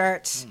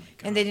t-shirts,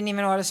 and they didn't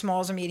even order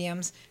smalls or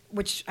mediums.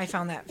 which I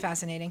found that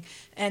fascinating.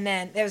 And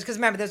then there was, because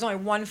remember, there's only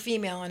one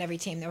female on every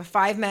team. There were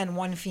 5 men,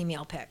 1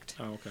 female picked.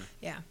 Oh, okay.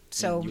 Yeah.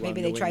 So You maybe want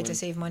they New tried to England?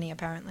 save money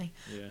apparently.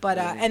 Yeah. But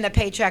and the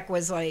paycheck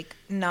was like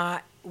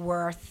not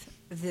worth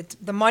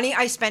the money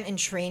I spent in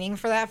training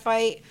for that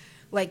fight,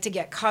 like to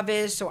get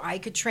covers so I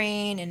could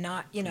train and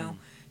not,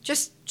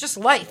 just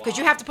life, because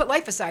you have to put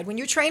life aside. When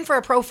you train for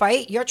a pro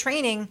fight, you're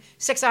training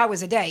 6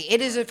 hours a day.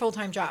 It is a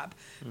full-time job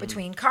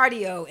between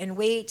cardio and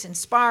weights and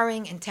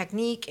sparring and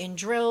technique and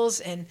drills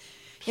and,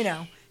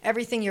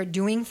 everything you're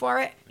doing for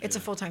it. It's a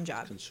full-time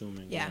job.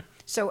 Consuming. Yeah.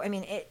 So, I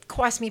mean, it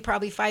cost me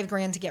probably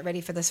 $5,000 to get ready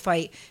for this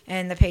fight.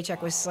 And the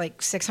paycheck was like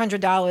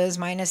 $600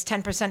 minus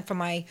 10% for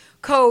my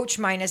coach,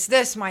 minus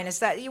this, minus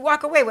that. You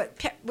walk away with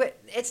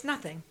it's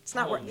nothing. It's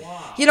not worth.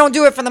 Wow. You don't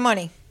do it for the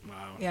money.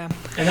 Wow. Yeah.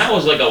 And that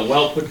was like a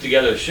well put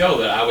together show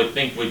that I would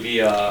think would be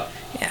Yeah.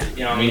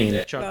 you know what I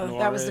mean? Chuck Well,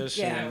 Norris. that was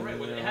the- yeah. Yeah, right.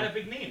 Well, it had a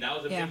big name.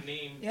 That was a Yeah. big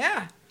name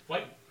Yeah.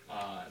 fight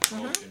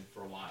promotion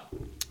for a while.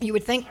 You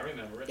would think. I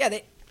remember it. Yeah.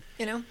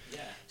 Yeah.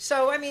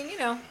 So, I mean,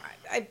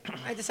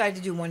 I decided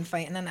to do one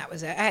fight, and then that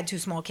was it. I had 2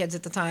 small kids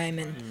at the time,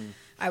 and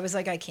I was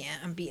like, I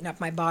can't. I'm beating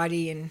up my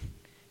body, and,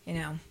 You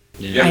ever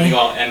think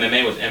all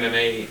MMA was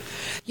MMA?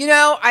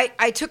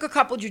 I took a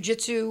couple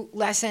jiu-jitsu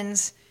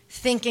lessons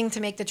thinking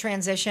to make the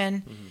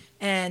transition,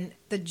 and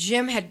the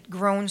gym had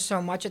grown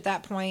so much at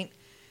that point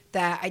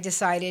that I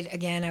decided,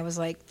 again, I was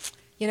like,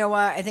 you know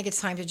what, I think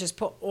it's time to just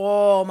put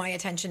all my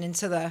attention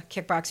into the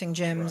kickboxing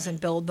gyms and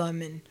build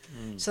them, and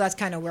so that's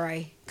kind of where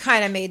I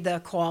kind of made the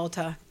call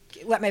to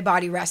let my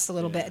body rest a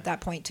little bit at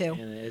that point too.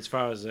 And as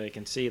far as I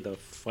can see, the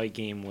fight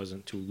game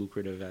wasn't too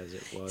lucrative as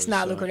it was. It's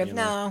not lucrative, you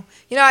know.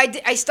 no.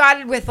 I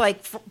started with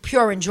like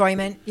pure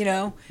enjoyment,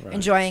 Right.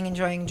 enjoying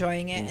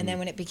it, and then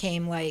when it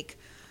became like,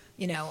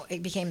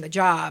 it became the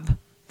job,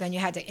 then you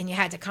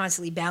had to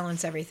constantly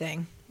balance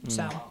everything.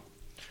 So,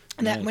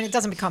 and that when it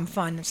doesn't become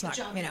fun, it's not,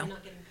 Job you're not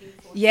getting paid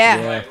for.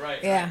 yeah,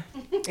 Right. yeah,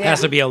 It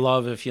has to be a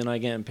love if you're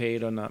not getting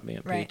paid or not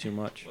being paid Right. too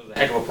much. It was a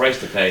heck of a price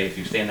to pay if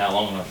you stand that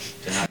long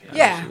enough to not get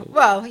yeah.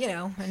 Well,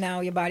 and now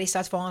your body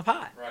starts falling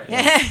apart. Right.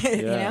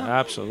 Yeah,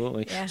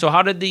 absolutely. Yeah. So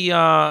how did the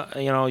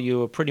you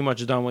were pretty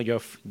much done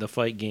with the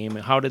fight game.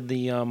 How did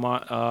the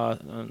Martial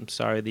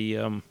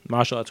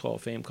Arts Hall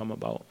of Fame come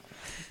about?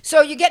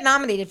 So you get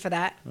nominated for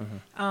that,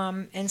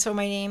 and so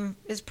my name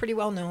is pretty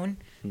well known,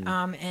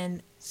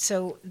 and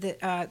so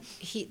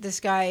this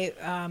guy,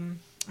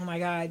 oh my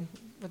God,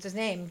 what's his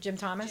name? Jim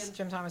Thomas.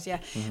 Jim Thomas, yeah,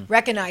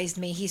 recognized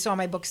me. He saw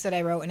my books that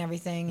I wrote and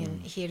everything,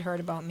 and he had heard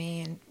about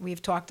me, and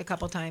we've talked a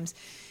couple times,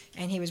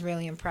 and he was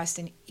really impressed,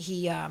 and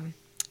he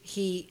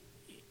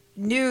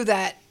knew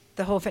that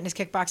the whole fitness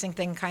kickboxing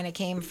thing kind of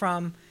came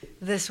from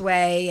this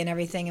way and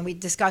everything, and we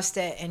discussed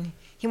it, and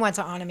he wanted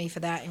to honor me for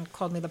that and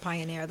called me the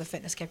pioneer of the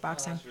fitness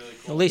kickboxing. That's really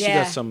cool. At least you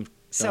Yeah. got some.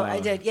 So I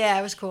did. Yeah,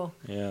 it was cool.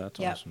 Yeah, that's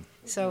Yep. awesome.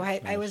 So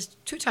I was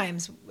 2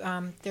 times.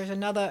 There's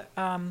another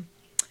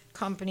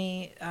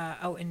company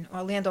out in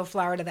Orlando,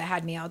 Florida that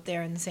had me out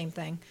there, and the same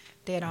thing.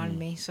 They had honored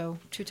me. So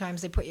 2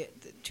 times they put you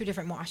 2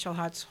 different martial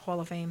arts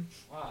Hall of Fame.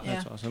 Wow. Yeah.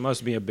 That's awesome. It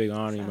must be a big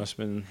honor. You must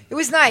have been. It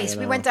was nice. You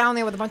We know. went down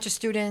there with a bunch of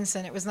students,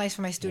 and it was nice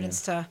for my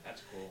students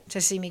That's cool. to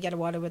see me get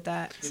awarded with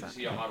that. Good So. to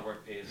see your hard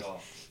work pays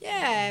off.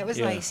 Yeah, it was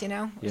Yeah. nice, It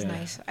was Yeah,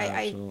 nice. I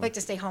absolutely. like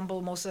to stay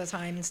humble most of the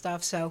time and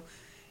stuff, so,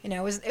 it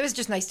was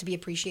just nice to be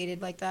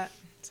appreciated like that,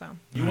 so.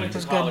 You went It to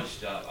was good. college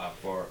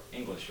for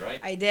English, right?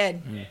 I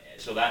did.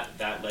 So that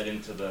led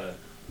into the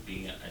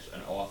being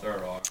an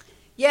author, or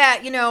Yeah,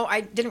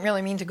 I didn't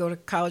really mean to go to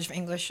college for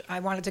English. I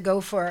wanted to go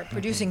for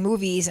producing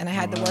movies, and I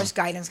had the worst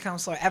guidance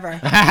counselor ever.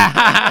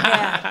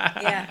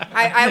 Yeah.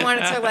 I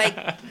wanted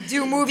to,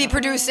 do movie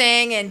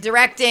producing and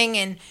directing,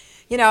 and,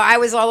 I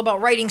was all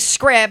about writing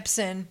scripts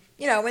and,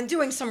 and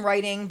doing some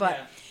writing, but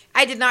Yeah.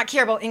 I did not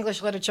care about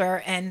English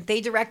literature, and they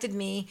directed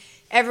me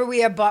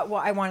everywhere but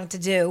what I wanted to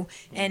do.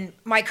 And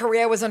my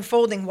career was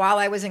unfolding while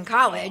I was in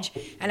college,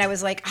 and I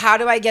was like, how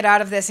do I get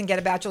out of this and get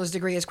a bachelor's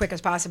degree as quick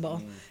as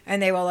possible?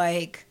 And they were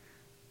like,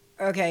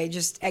 okay,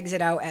 just exit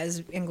out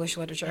as English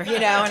literature,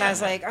 And I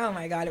was like, oh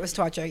my God, it was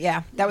torture.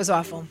 Yeah, that was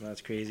awful.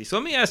 That's crazy. So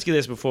let me ask you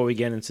this before we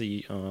get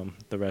into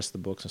the rest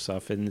of the books and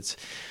stuff. And it's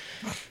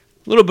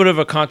a little bit of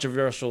a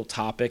controversial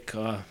topic,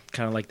 kind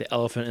of like the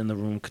elephant in the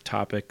room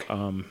topic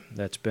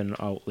that's been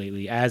out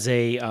lately. As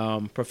a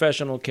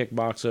professional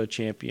kickboxer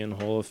champion,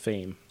 Hall of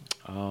Fame,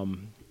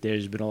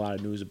 there's been a lot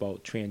of news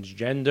about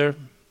transgender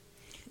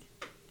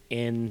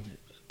in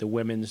the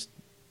women's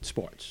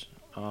sports.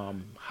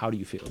 How do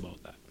you feel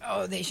about that?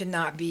 Oh, they should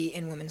not be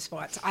in women's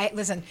sports. I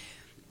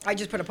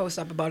just put a post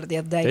up about it the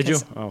other day. Did you?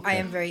 'cause Okay. I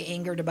am very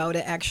angered about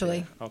it,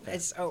 actually. Yeah, okay.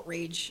 It's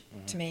outrage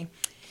to me.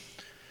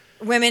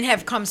 Women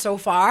have come so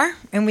far,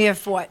 and we have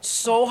fought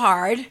so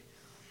hard,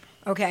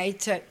 okay,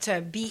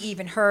 to be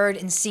even heard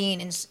and seen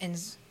in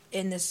this,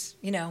 in this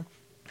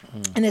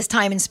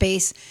time and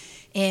space,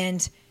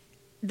 and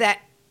that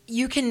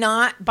you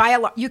cannot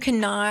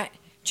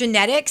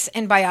genetics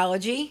and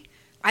biology.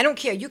 I don't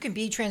care. You can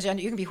be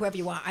transgender. You can be whoever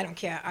you want. I don't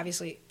care.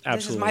 Obviously,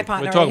 this is my Absolutely.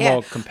 partner. We're talking right here.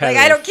 about competitive,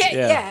 Like I don't care.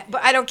 yeah. Yeah,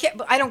 but I don't care.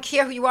 But I don't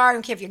care who you are. I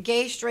don't care if you're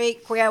gay,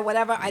 straight, queer,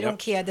 whatever. I Yep. don't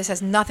care. This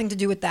has nothing to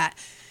do with that.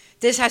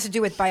 This has to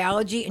do with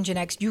biology and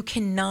genetics. You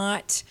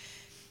cannot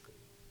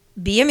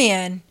be a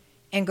man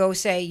and go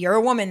say you're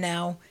a woman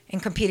now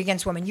and compete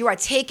against women. You are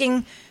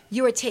taking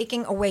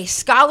away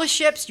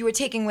scholarships. You are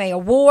taking away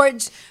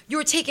awards. You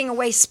are taking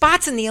away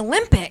spots in the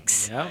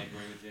Olympics. Yeah.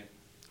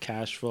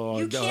 Cash flow.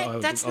 You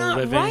can't. That's a not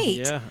living. right.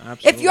 Yeah,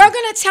 absolutely. If you're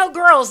going to tell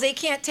girls they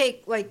can't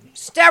take like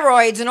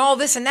steroids and all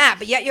this and that,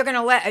 but yet you're going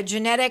to let a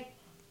genetic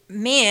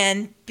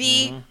man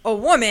be a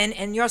woman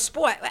in your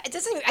sport, it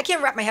doesn't. I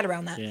can't wrap my head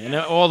around that. Yeah, and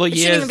all the It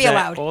shouldn't even be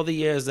allowed. all the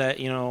years that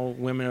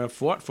women have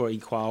fought for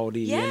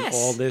equality and Yes.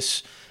 all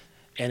this,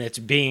 and it's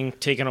being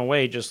taken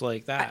away just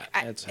like that.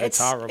 It's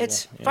horrible.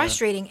 It's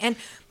frustrating, and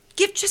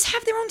just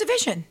have their own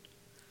division.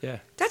 Yeah,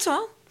 That's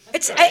all.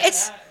 It's right. have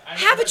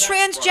a never heard that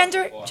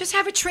transgender. before. Just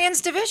have a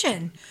trans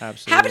division.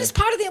 absolutely. Have it as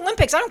part of the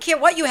Olympics. I don't care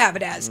what you have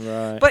it as.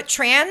 Right. But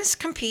trans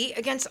compete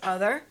against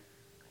other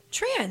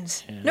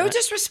trans. Yeah. No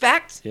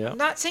disrespect. Yeah. I'm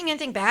not saying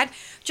anything bad.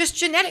 Just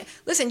genetic.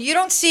 Listen, you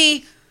don't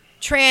see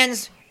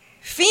trans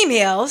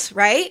females,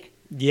 right?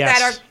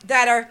 Yes.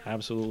 That are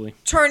Absolutely.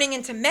 turning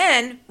into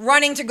men,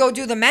 running to go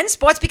do the men's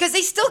sports because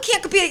they still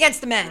can't compete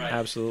against the men. Right.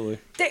 Absolutely.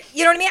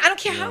 You know what I mean? I don't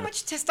care how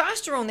much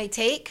testosterone they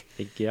take.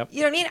 Yep. You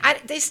know what I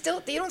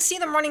mean? They don't see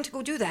them running to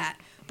go do that.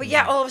 But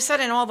yeah, all of a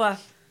sudden, all the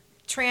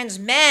trans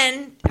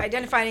men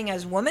identifying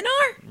as women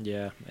are.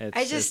 Yeah.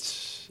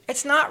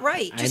 It's not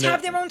right. I Just know-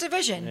 have their own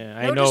division. Yeah,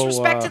 I no know,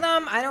 disrespect to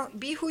them. I don't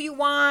be who you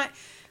want.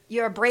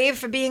 You're brave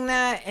for being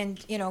that,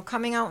 and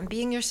coming out and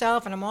being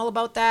yourself. And I'm all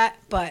about that.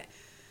 But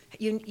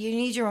you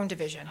need your own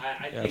division.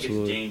 I think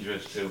Absolutely. it's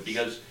dangerous too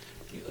because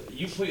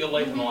you put your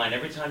life on the line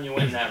every time you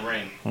win that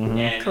ring. Mm-hmm.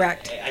 And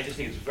Correct. I just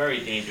think it's very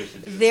dangerous to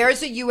do.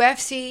 There's a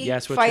UFC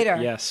Yes. fighter.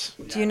 Yes.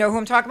 Do you know who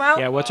I'm talking about?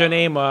 Yeah. What's her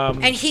name?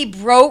 And he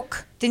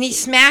broke. Didn't he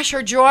smash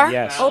her jaw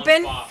Yes.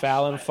 open?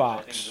 Fallon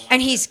Fox.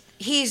 And he's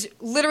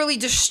literally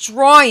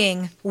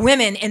destroying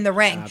women in the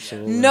ring.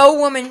 Absolutely. No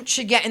woman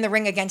should get in the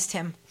ring against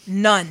him.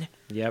 None.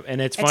 Yep,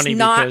 and it's It's funny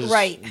not because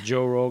right.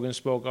 Joe Rogan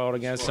spoke out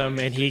against him,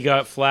 and he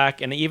got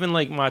flack. And even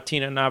like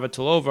Martina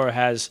Navratilova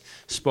has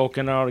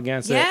spoken out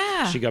against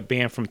Yeah. it. She got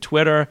banned from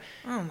Twitter,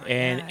 Oh my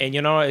and God.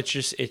 and it's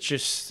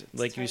just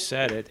like you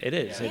said, it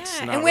is. Yeah,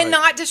 It's not and we're right.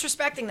 not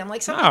disrespecting them.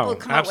 Like some No, people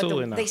come out with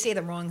absolutely not. they say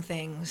the wrong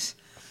things.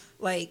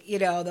 Like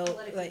they'll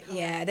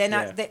they're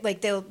not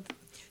Yeah.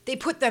 they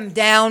put them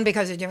down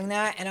because they're doing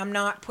that, and I'm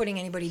not putting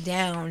anybody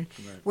down.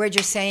 Right. We're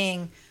just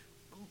saying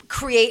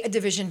create a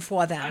division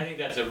for I them. think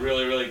that's a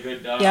really, really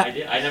good Yeah.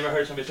 idea. I never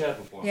heard somebody say that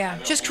before. Yeah,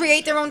 I've just always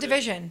create their said own that.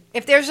 division.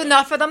 If there's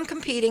enough of them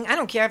competing, I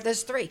don't care if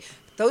there's 3.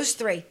 Those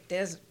 3,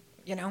 there's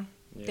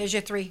there's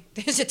your 3.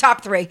 There's your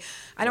top 3.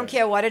 I don't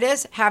care what it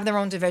is. Have their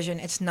own division.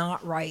 It's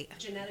not right.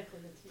 Genetically,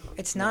 that's not.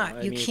 It's not.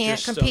 I You mean, it's can't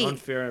just an compete.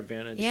 unfair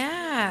advantage.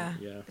 Yeah.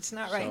 Yeah. It's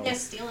not right. So- They're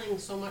stealing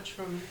so much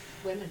from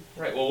women.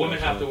 Right. Well, women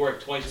have to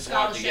work twice as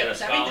hard to get a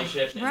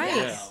Scholarships, scholarship. And, Right.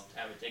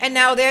 have it taken And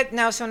now away.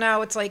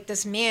 now it's like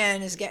this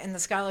man is getting the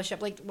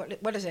scholarship. Like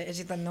what is it? Is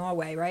it the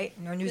Norway, right?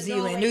 No, New The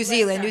Zealand, Norway, New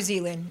Zealand, New West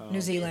Zealand, Oh.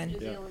 New Zealand.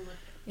 New Yeah. Zealand.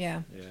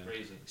 Yeah. Yeah.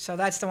 Crazy. So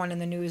that's the one in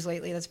the news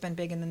lately. That's been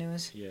big in the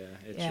news. Yeah.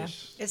 It's Yeah.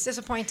 just. It's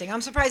disappointing.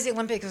 I'm surprised the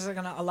Olympics are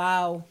going to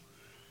allow.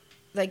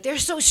 Like they're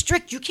so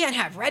strict. You can't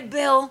have Red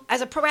Bull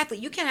as a pro athlete.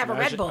 You can't have a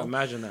Red Bull.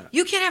 Imagine that.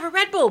 You can't have a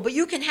Red Bull, but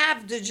you can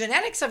have the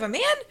genetics of a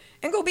man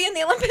and go be in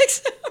the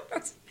Olympics.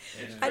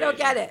 I don't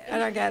get it. I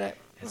don't get it.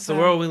 It's the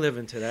world we live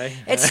in today.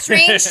 It's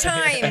strange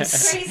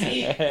times.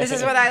 Crazy. This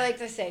is what I like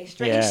to say.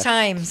 Strange Yeah.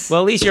 times.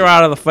 Well, at least you're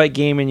out of the fight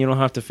game, and you don't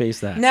have to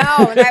face that. No,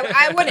 and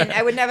I wouldn't.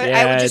 I would never. I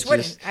Yeah, would just it's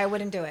wouldn't. just- I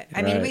wouldn't do it.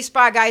 I mean, Right. we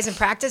spar guys in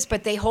practice,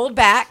 but they hold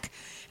back,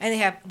 and they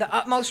have the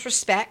utmost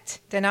respect.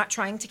 They're not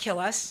trying to kill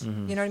us.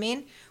 Mm-hmm. You know what I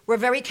mean? We're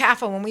very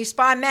careful when we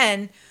spar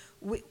men.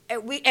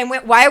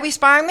 Why are we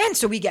sparring men?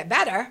 So we get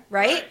better,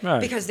 right?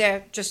 Right. Because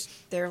they're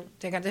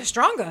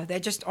stronger. They're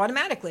just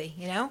automatically,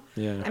 Yeah.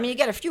 I mean, you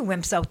get a few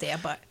wimps out there,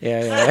 but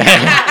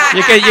Yeah.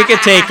 you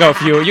could take a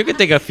few. You could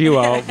take a few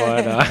out,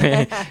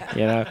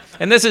 but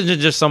And this isn't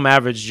just some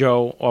average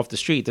Joe off the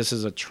street. This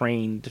is a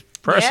trained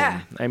person. Yeah.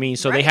 I mean,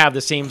 so Right. they have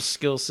the same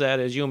skill set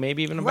as you,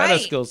 maybe even a better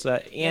Right. skill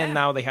set, and Yeah.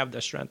 now they have the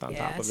strength on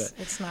yeah, top of it.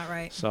 it's not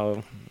right.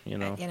 So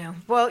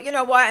Well, you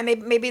know what?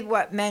 Maybe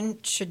what men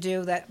should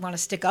do that want to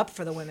stick up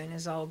for the women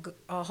is a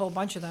whole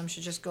bunch of them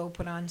should just go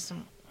put on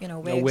some, wigs a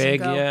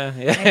wig, and go, yeah.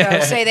 and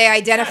go say they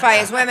identify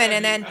as women,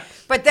 and then,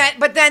 but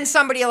then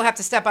somebody will have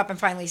to step up and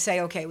finally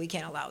say, okay, we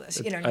can't allow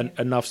this. You know what I mean?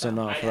 Enough's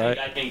enough, right?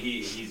 I think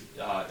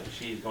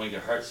she's going to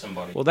hurt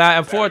somebody. Well,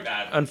 that very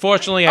badly.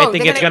 unfortunately, Oh, I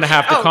think they're it's going to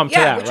have to come to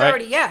yeah, that, which right?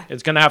 already, yeah.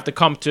 It's going to have to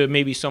come to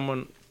maybe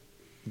someone,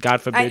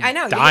 God forbid, I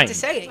know you dying, hate to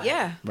say it,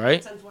 yeah, right?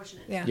 It's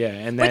unfortunate. yeah. Yeah,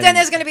 and But then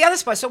there's going to be other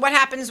spots. So what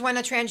happens when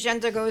a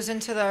transgender goes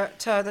into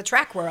the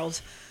track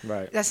world?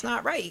 right. That's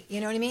not right.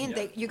 You know what I mean?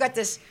 You got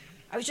this.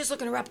 I was just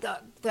looking her up.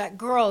 That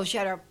girl. She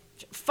had a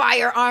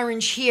fire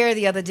orange hair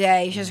the other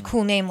day. She has a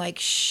cool name like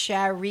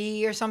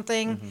Shari or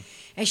something,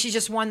 and she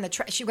just won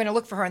the. She's going to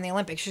look for her in the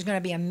Olympics. She's going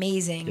to be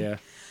amazing. Yeah.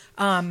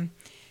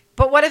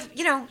 But what if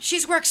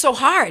she's worked so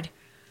hard?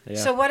 Yeah.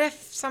 So what if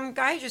some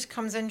guy just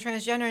comes in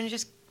transgender and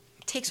just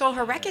takes all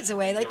her records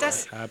away. Like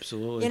that's,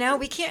 Absolutely. you know,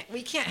 we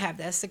can't have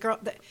this.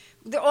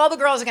 All the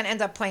girls are gonna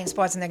end up playing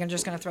sports, and they're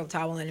just gonna throw the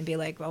towel in and be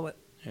like, well,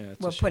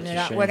 we're putting it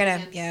out. We're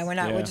gonna, we're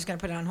not. Yeah. We're just gonna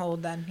put it on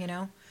hold then, you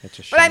know. It's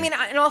a shame. But I mean,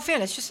 in all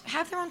fairness, just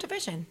have their own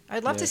division.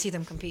 I'd love to see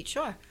them compete.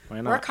 Sure,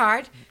 Why not? work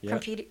hard, Yeah.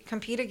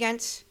 compete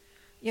against,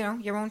 you know,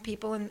 your own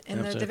people in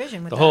the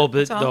division. With the that. whole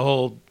That's the all.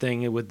 whole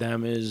thing with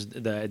them is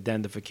the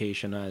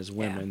identification as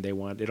women. They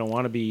don't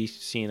want to be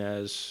seen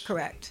as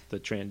Correct.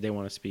 They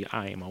want us to be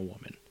I am a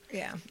woman.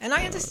 Yeah, and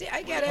I understand.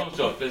 I get When it it. comes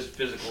to a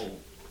physical,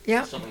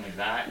 Yeah. something like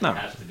that, No. it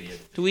has to be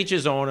To each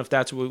his own. If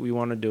that's what we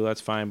want to do, that's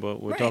fine.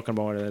 But we're Right. talking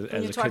about it When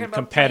as you're a talking about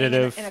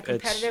competitive. playing in a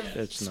competitive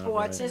it's not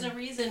sports right. There's a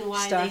reason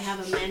why Stuff. they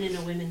have a men and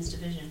a women's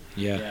division.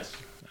 Yeah, Yes.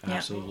 Yeah.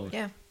 absolutely.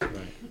 Yeah. Right.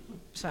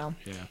 So,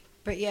 Yeah.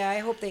 but yeah, I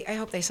hope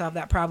they solve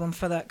that problem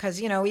for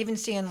because you know, even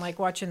seeing like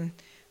watching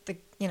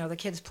the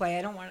kids play,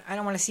 I don't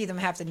want to see them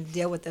have to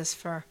deal with this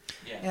for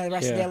Yeah. the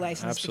rest of Yeah, their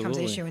lives, and this becomes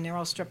an absolutely. issue, and they're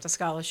all stripped of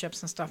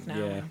scholarships and stuff now,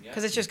 Yeah.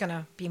 because it's just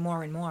gonna be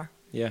more and more.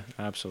 Yeah,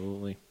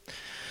 absolutely.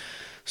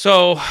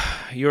 So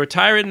you're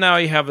retired now.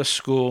 You have a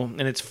school,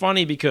 and it's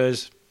funny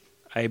because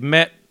I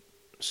met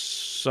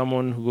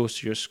someone who goes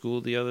to your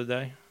school the other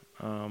day.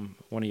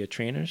 One of your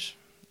trainers,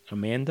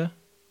 Amanda.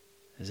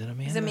 Is it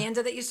Amanda? Is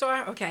Amanda that you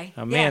saw? Okay.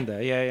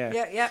 Amanda. Yeah.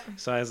 Yeah.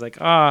 So I was like,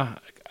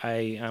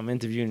 I'm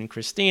interviewing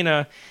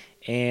Christina,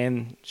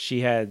 and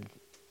she had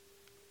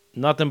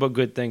nothing but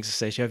good things to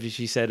say.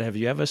 She said, "Have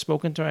you ever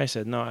spoken to her?" I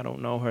said, "No, I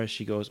don't know her."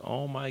 She goes,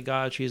 "Oh my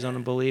God, she's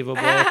unbelievable."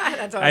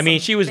 That's awesome. I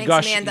mean, she was Thanks,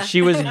 gushing. Amanda.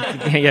 She was,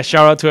 yeah.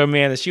 Shout out to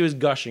Amanda. She was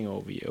gushing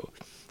over you.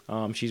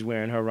 She's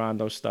wearing her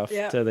Rondo stuff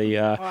Yeah. to the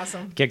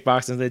Awesome.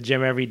 kickboxing to the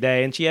gym every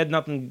day, and she had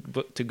nothing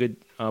but good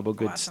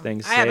Awesome.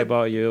 things to I have say a-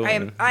 about you. I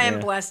am and, I am yeah.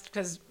 blessed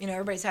because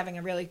everybody's having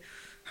a really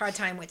hard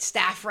time with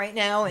staff right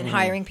now Mm-hmm. and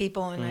hiring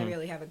people, and I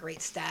really have a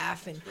great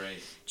staff and Great.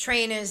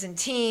 trainers and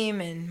team,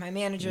 and my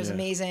manager is Yeah.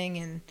 amazing,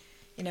 and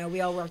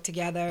we all work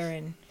together,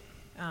 and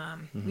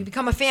we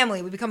become a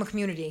family, we become a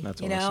community. Mm-hmm.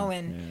 That's you know, awesome.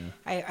 and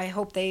I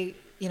hope they,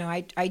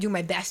 I do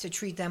my best to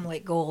treat them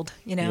like gold.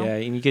 Yeah,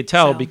 and you could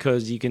tell So-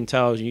 because you can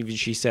tell. Even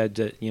she said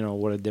that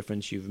what a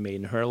difference you've made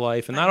in her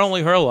life, and not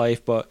only her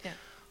life, but Yeah.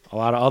 a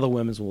lot of other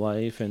women's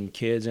life and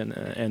kids, and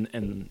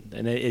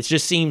it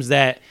just seems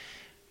that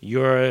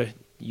you're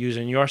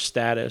using your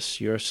status,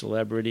 your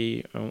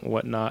celebrity, and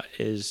whatnot,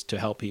 is to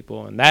help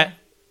people, and that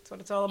That's what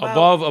it's all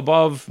about.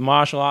 above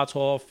martial arts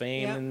Hall of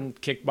Fame Yeah.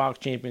 and kickbox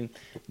champion,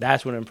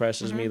 that's what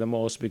impresses me the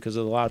most, because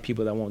there's a lot of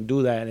people that won't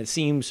do that, and it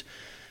seems.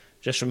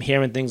 Just from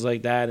hearing things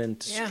like that and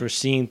Yeah. for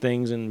seeing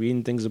things and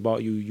reading things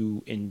about you,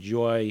 you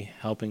enjoy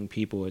helping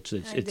people. It's I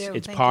do.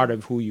 it's Thank part you.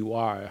 of who you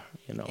are,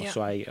 Yeah.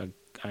 So I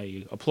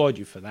applaud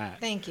you for that.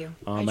 Thank you.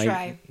 I I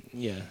try.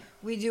 Yeah.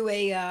 We do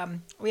we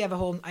have a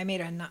whole, I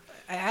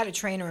had a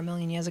trainer a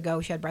million years ago.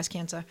 She had breast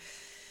cancer,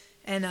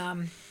 and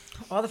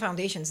all the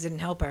foundations didn't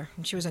help her.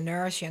 And she was a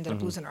nurse. She ended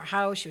up losing her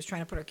house. She was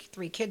trying to put her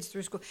 3 kids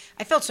through school.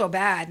 I felt so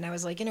bad, and I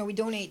was like, we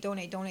donate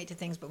to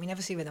things, but we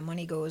never see where the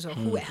money goes or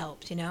who it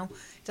helped. It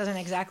doesn't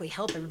exactly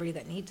help everybody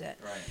that needs it.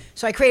 Right.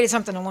 So I created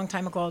something a long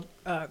time ago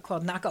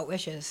called Knockout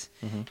Wishes,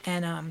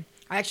 and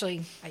I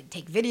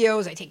take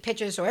videos, I take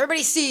pictures, so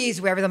everybody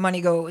sees wherever the money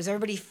goes.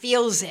 Everybody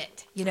feels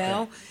it,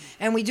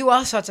 And we do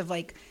all sorts of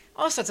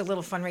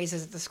little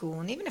fundraisers at the school.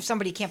 And even if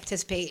somebody can't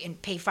participate and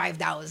pay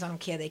 $5, I don't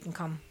care. They can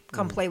come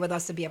play with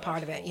us to be a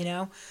part of it,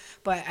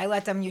 But I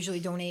let them usually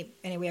donate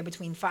anywhere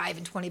between $5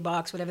 and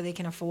 $20, whatever they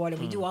can afford.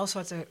 And we do all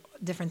sorts of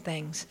different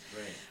things.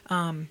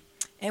 Great.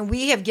 And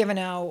we have given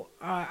out,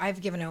 I've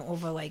given out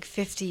over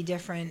 50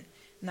 different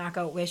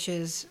Knockout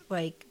Wishes,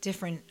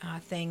 different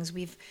things.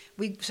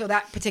 So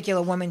that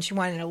particular woman, she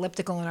wanted an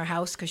elliptical in her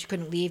house because she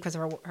couldn't leave because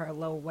of her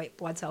low white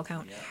blood cell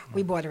count. Yeah.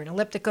 We bought her an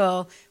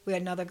elliptical. We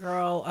had another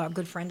girl, a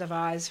good friend of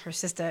ours, her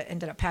sister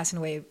ended up passing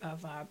away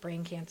of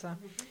brain cancer.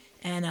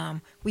 And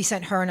we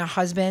sent her and her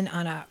husband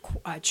on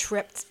a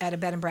trip at a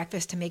bed and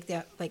breakfast to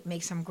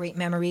make some great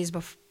memories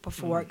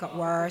before it got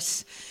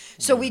worse.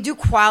 So we do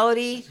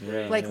quality,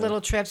 little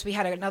trips. We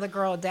had another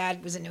girl,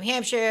 dad was in New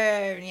Hampshire,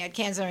 and he had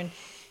cancer, and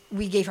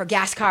we gave her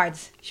gas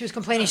cards. She was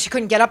complaining she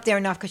couldn't get up there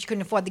enough because she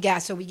couldn't afford the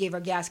gas, so we gave her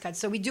gas cards.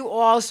 So we do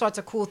all sorts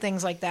of cool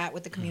things like that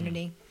with the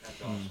community.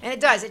 That's awesome. And it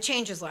does. It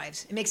changes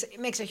lives. It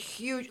makes a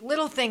huge,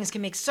 little things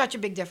can make such a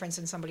big difference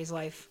in somebody's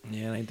life.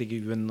 Yeah, and I think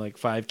you've been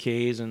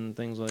 5Ks and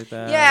things like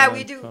that. Yeah, and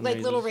we do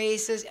fundraisers. little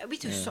races. We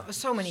do Yeah.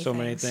 so many So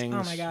things. many things.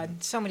 Oh my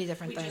God, so many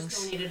different We things.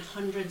 just donated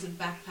hundreds of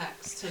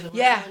backpacks to the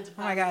Yeah. Rhode Island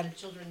Oh my Department God. of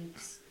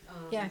Children's.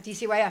 Yeah,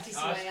 DCYF.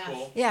 Oh, that's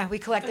cool. Yeah, we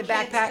collected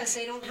Because backpacks.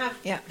 they don't have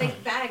Yeah.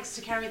 bags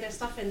to carry their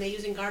stuff in. They're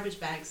using garbage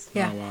bags.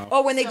 Yeah. Oh, wow.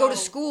 Or when they go to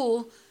So-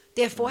 school,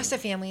 their foster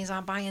families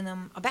aren't buying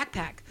them a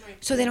backpack. Right.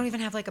 So they don't even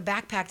have a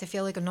backpack to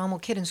feel like a normal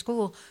kid in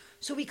school.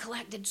 So we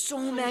collected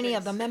so many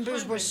of them.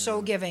 Members were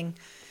so giving. And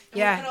we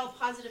Yeah. put all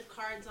positive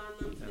cards on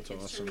them for That's the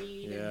kids awesome. to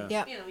read. Yeah. And,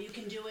 Yeah. you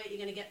can do it. You're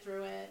gonna get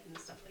through it and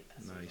stuff like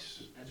that. So Nice.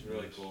 That's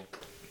really cool.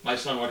 My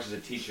son works as a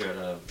teacher at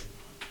a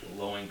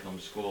low-income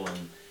school,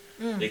 and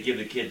They give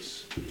the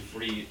kids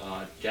free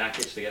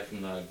jackets they get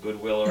from the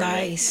Goodwill or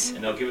Nice.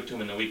 and they'll give it to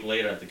them, and a week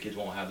later, if the kids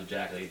won't have the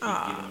jacket, they keep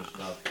giving them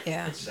stuff.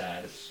 Yeah. It's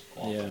sad. It's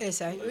awful. Yeah. It's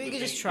sad. But We could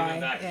just giving try.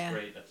 back Yeah. is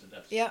great.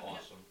 That's Yep.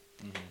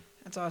 awesome.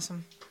 That's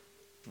awesome.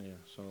 Yeah,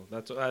 so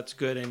that's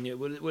good. And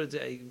what is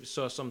it? I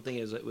saw something.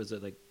 Was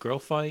it like girl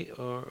fight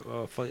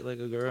or fight like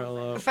a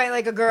girl? Fight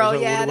Like a Girl, What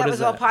is that- yeah, what that is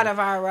was all that? part of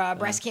our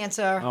breast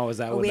cancer Oh, is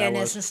that what that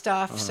awareness was? and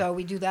stuff. So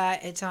we do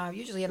that. It's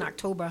usually in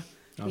October.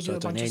 Oh, We so do a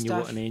it's an bunch of annual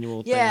stuff. an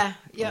annual thing. Yeah,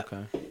 yeah.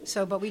 Okay.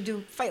 So, but we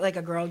do Fight Like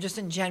a Girl just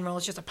in general.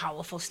 It's just a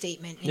powerful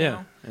statement, you Yeah,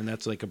 know? and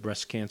that's like a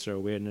breast cancer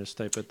awareness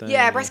type of thing.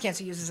 Yeah, or- breast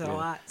cancer uses it Yeah. a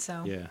lot.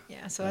 So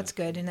Yeah. so that's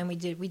good. And then we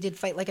did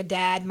Fight Like a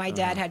Dad. My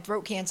dad had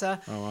throat cancer.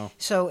 Oh wow.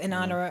 So in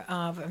honor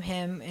of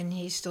him, and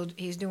he's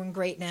doing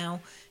great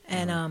now.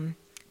 And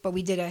but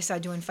I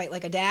started doing Fight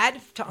Like a Dad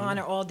to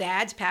honor all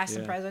dads, past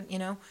and Yeah. present, you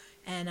know.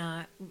 And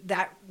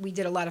that we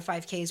did a lot of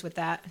 5Ks with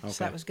that, so Okay.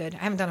 that was good. I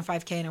haven't done a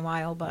 5K in a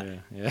while, but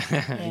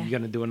Yeah. You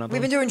gonna do another? we've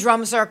one? been doing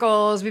drum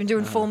circles. We've been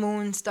doing full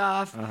moon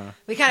stuff.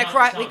 We kind of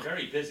Sound cry.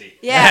 very busy.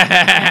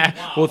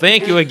 Yeah, Well,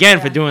 thank you again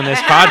for doing this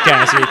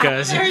podcast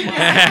because.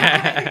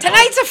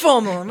 tonight's a full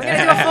moon. We're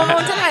gonna do a full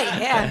moon tonight.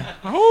 Yeah.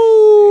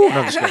 Oh. No,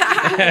 I'm just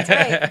kidding. That's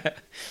right.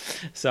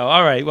 So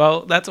all right,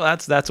 well that's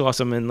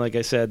awesome, and like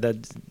I said,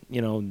 that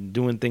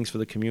doing things for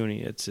the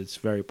community, it's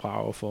very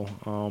powerful.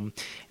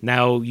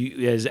 Now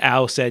you, as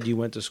Al said, you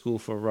went to school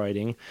for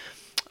writing,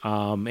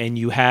 and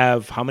you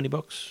have how many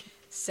books?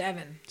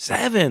 7.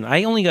 7.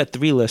 I only got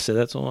 3 listed.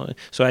 That's all.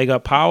 So I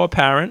got Power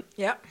Parent,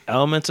 Yep.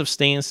 Elements of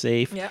Staying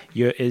Safe. Yep.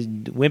 Is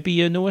Wimpy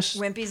your newest?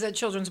 Wimpy's a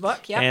children's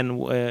book. Yep. And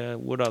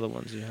what other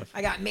ones do you have?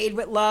 I got Made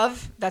with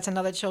Love. That's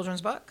another children's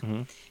book.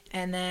 Mm-hmm.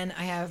 And then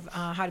I have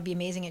How to Be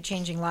Amazing at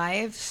Changing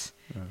Lives.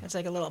 It's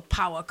like a little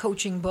power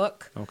coaching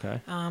book. Okay.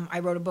 I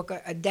wrote a book,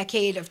 A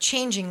Decade of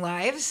Changing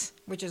Lives,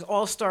 which is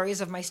all stories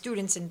of my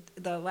students in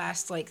the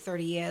last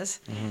 30 years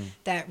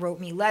that wrote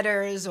me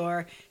letters,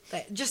 or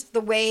just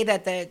the way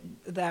that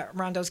that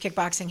Rondo's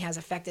kickboxing has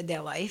affected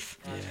their life.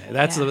 Yeah,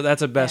 that's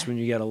the best when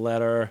you get a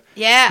letter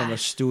from a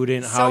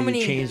student, So how you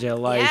many- change their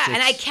life. Yeah,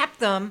 and I kept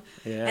them.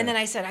 Yeah. And then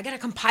I said, I got to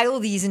compile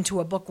these into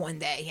a book one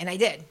day. And I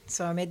did.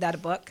 So I made that a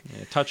book.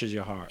 It touches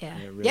your heart. Yeah.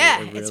 It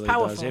Yeah, it it's really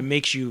powerful. Does. It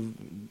makes you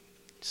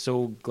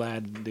so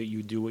glad that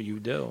you do what you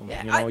do.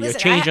 Yeah, You're listen,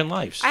 changing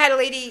lives. I had a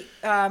lady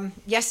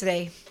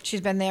yesterday. She's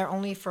been there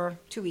only for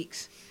 2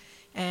 weeks,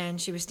 and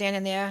she was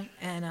standing there,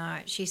 and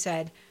she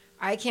said,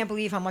 "I can't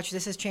believe how much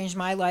this has changed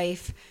my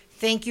life.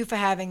 Thank you for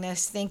having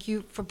this. Thank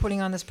you for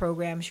putting on this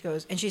program." She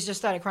goes, and she just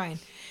started crying,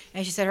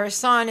 and she said her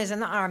son is in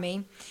the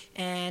Army,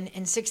 and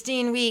in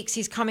 16 weeks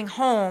he's coming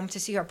home to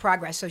see her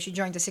progress. So she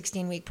joined the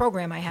 16-week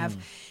program I have,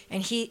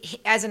 and he,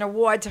 as an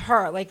award to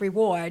her,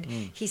 reward,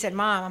 he said,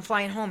 "Mom, I'm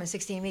flying home in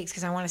 16 weeks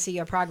because I want to see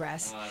your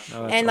progress." Oh,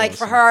 that's And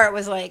for awesome. her, it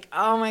was like,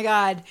 oh my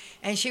God.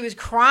 And she was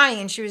crying,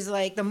 and she was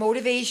like, the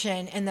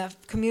motivation and the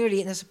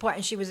community and the support.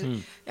 And she was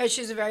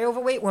a very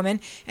overweight woman.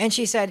 And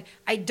she said,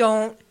 "I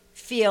don't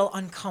feel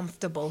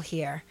uncomfortable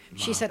here."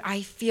 She said,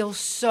 "I feel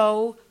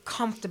so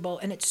comfortable,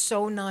 and it's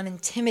so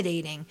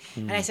non-intimidating."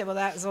 And I said, well,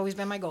 that has always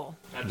been my goal.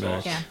 That's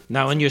awesome. Yeah.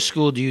 Now, in your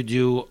school, do you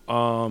do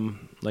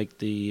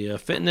the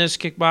fitness,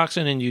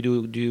 kickboxing, and you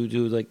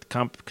do like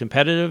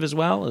competitive as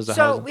well? Is that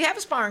So we have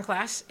a sparring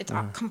class. It's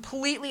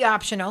completely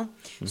optional.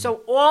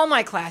 So all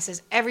my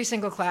classes, every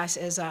single class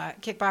is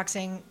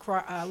kickboxing,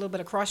 a little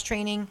bit of cross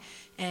training,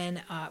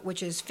 and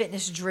which is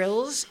fitness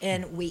drills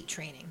and weight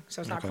training. So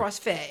it's not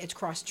CrossFit, it's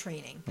cross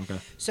training. Okay.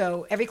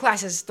 So every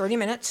class is 30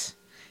 minutes.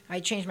 I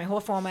changed my whole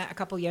format a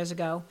couple years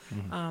ago,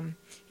 and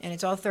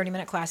it's all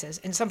 30-minute classes.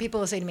 And some people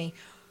will say to me,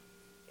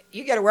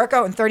 "You get a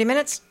workout in 30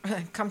 minutes?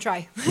 Come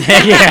try."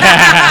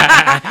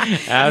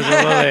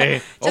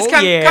 Absolutely. Just Oh,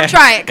 come yeah.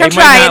 try it. Come They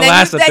might try not it. And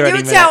last the then 30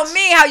 you tell minutes.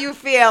 me how you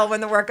feel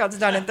when the workout's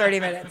done in 30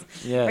 minutes.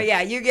 Yeah. But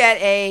yeah, you get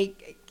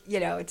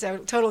it's a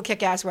total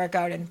kick-ass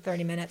workout in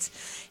 30 minutes.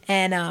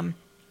 And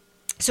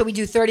so we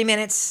do 30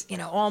 minutes,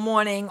 all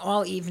morning,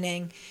 all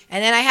evening.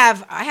 And then I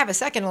have a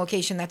second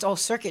location that's all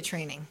circuit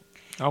training.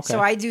 Okay. So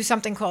I do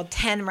something called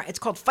it's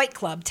called Fight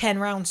Club,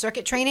 10-round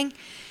circuit training.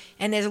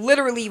 And there's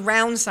literally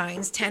round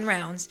signs, 10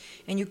 rounds.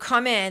 And you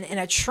come in, and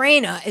a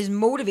trainer is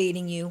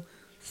motivating you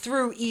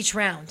through each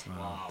round.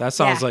 That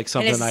sounds Yeah. like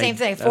something. And it's the same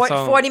thing. that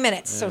sounds- 40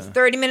 minutes. So yeah.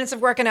 30 minutes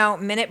of working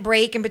out, minute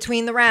break in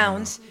between the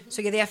rounds.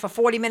 So you're there for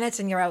 40 minutes,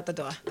 and you're out the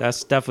door.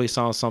 That's definitely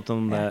sounds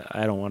something that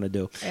I don't want to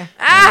do. Yeah.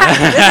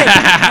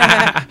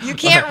 Listen, you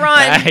can't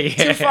run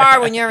too far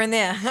when you're in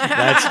there.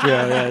 That's true.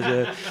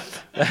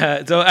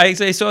 Yeah. So I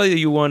saw that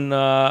you won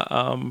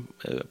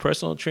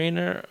personal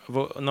trainer,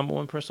 number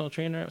 1 personal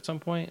trainer at some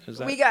point. Is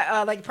that? We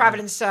got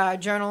Providence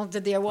Journal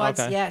did the awards.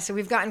 Okay. Yeah, so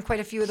we've gotten quite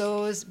a few of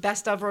those.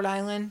 Best of Rhode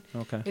Island.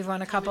 Okay. We've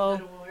won a couple.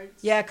 Good awards.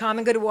 Yeah,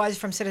 Common Good Awards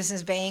from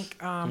Citizens Bank.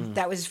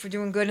 That was for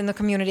doing good in the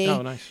community.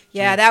 Oh, nice.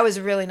 Yeah, that was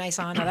a really nice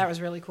honor. That was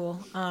really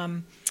cool.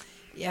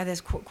 Yeah,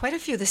 there's quite a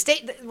few.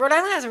 Rhode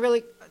Island has a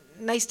really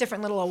nice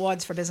different little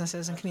awards for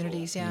businesses and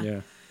communities. Yeah.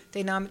 Yeah.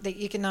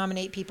 You can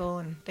nominate people,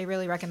 and they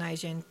really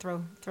recognize you and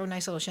throw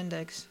nice little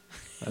shindigs.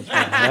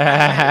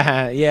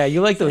 Yeah, you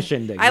like those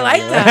shindigs. I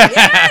like them.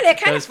 Yeah, they're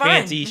kind of Those fun.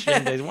 fancy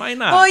shindigs. Why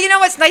not? Well, you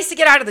know, it's nice to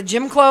get out of the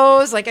gym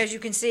clothes. Like, as you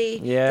can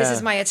see, Yeah. this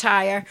is my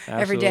attire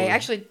every day. Absolutely. I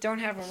actually don't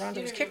have a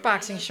Rondo's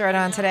kickboxing shirt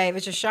on today,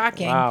 which is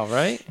shocking. Wow,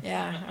 right?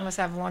 Yeah, I must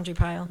have a laundry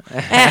pile.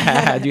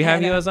 Do you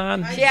have yours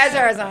on? She has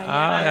hers on.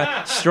 Ah,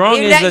 yeah. Strong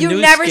You, is the you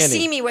new never skinny.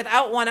 see me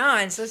without one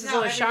on, so this is a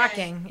No, little every day.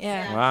 shocking.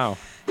 Yeah. Wow.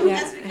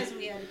 That's because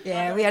we had.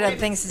 Yeah, we had other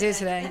things to do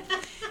today.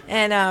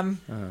 And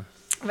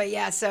but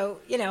yeah, so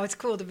you know, it's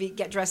cool to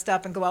get dressed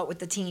up and go out with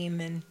the team,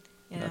 and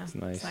you know, That's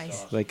nice. it's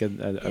nice. Like a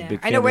Yeah. big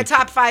I know we're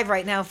family. top 5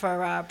 right now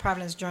for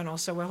Providence Journal,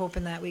 so we're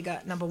hoping that we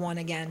got number 1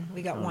 again.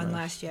 We got 1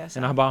 last year. So.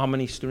 And how about how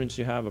many students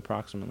you have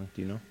approximately?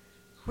 Do you know?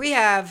 We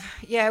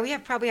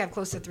probably have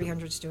close to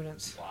 300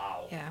 students.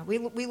 Wow. Yeah,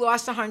 we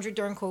lost 100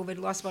 during COVID,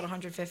 lost about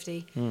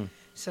 150,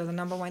 so the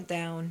number went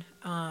down.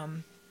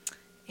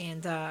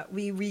 And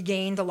we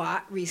regained a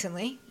lot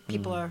recently.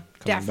 People are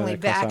definitely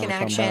back in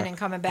action and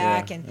coming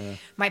back. Yeah, and yeah.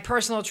 my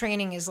personal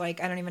training is like,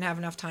 I don't even have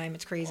enough time.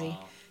 It's crazy.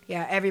 Wow.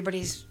 Yeah,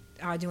 everybody's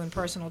doing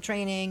personal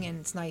training,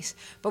 and it's nice.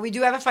 But we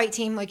do have a fight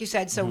team, like you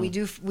said. So we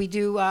teach.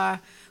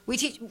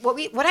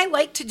 What I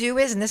like to do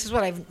is, and this is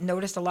what I've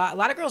noticed a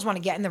lot of girls want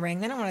to get in the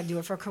ring. They don't want to do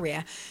it for a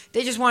career.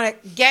 They just want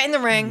to get in the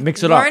ring,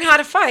 Mix it up. learn how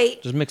to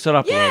fight. Just mix it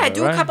up. a little Yeah, bit,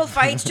 do right? a couple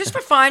fights just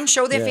for fun,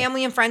 show their Yeah.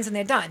 family and friends, and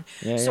they're done.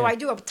 Yeah, So yeah. I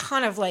do a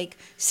ton of like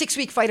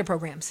 6-week fighter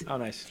programs. Oh,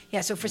 nice.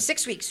 Yeah, so for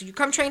 6 weeks. So you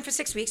come train for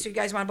 6 weeks. So you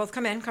guys want to both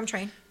come in, come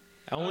train.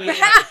 Only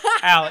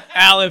Al,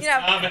 if, You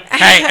know,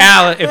 hey,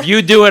 Al, if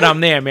you do it, I'm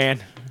there, man.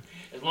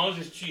 As long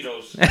as it's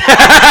Cheetos.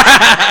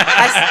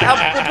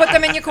 we'll put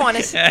them in your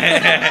corners.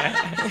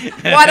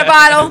 Water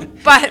bottle,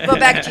 but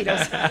bag of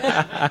Cheetos.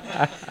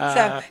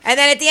 So, and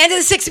then at the end of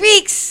the 6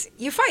 weeks,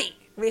 you fight.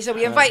 So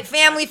we invite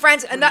family,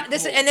 friends, and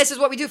this is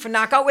what we do for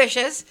Knockout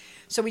Wishes.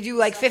 So we do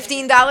like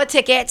 $15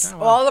 tickets.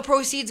 All the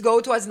proceeds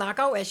go towards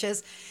Knockout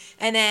Wishes.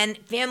 And then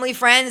family,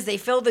 friends, they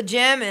fill the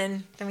gym,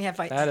 and then we have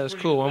fights. That is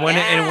cool. And when,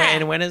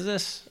 and when is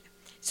this?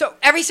 So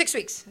every 6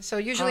 weeks. So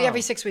usually Oh.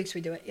 every 6 weeks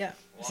we do it. Yeah.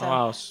 So,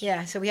 Wow.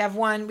 yeah. So we have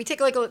one. We take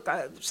like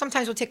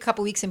sometimes we'll take a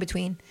couple weeks in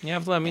between. You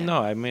have to let me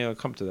know. I may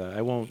come to that.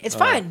 I won't. It's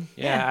fun.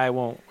 Yeah, Yeah. I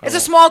won't. It's a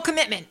small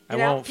commitment. I You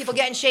know, won't people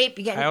get in shape.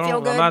 You I feel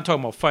don't, good. I'm not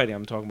talking about fighting.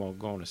 I'm talking about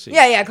going to see.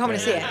 Yeah, coming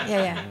to see it.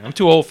 Yeah. I'm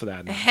too old for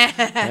that now.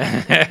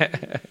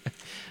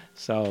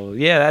 So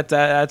yeah,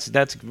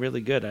 that's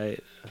really good.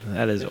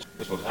 That is.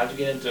 How'd you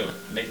get into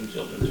making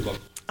children's books?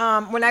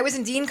 When I was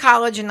in Dean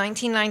College in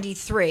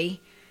 1993,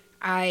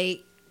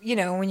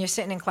 when you're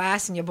sitting in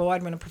class and you're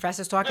bored when a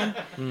professor's talking,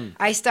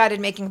 I started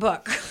making a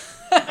book.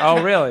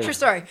 Oh really? True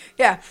story.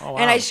 Yeah. Oh,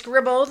 And I wow.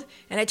 scribbled,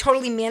 and I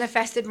totally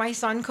manifested my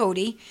son,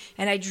 Cody,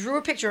 and I drew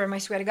a picture of him. I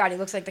swear to God, he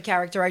looks like the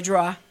character I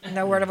draw.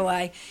 No word of a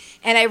lie.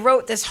 And I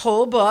wrote this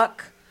whole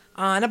book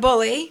on a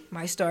bully,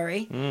 my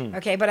story.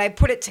 Okay, but I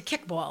put it to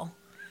kickball.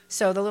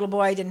 So the little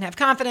boy didn't have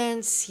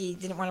confidence. He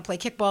didn't want to play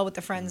kickball with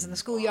the friends in the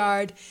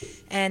schoolyard.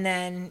 And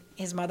then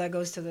his mother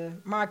goes to the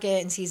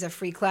market and sees a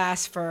free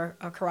class for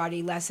a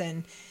karate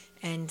lesson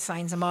and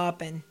signs him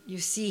up. And you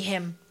see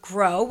him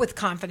grow with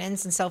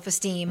confidence and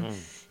self-esteem.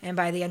 And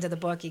by the end of the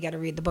book, you got to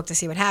read the book to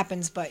see what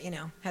happens. But,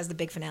 has the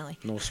big finale.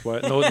 No no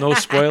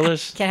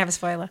spoilers. Can't have a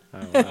spoiler.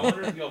 I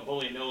wonder if your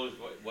bully knows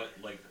what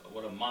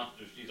a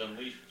monster she's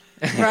unleashed.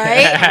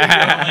 Right?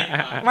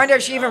 I wonder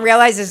if she even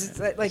realizes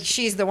that,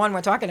 she's the one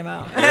we're talking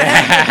about.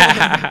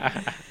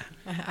 I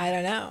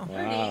don't know.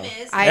 Her name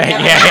is.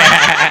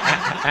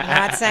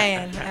 Not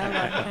saying.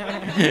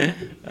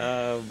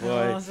 Oh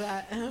boy. How's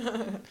that?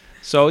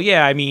 So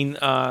yeah, I mean,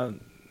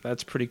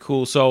 that's pretty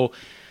cool. So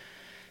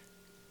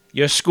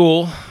your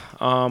school,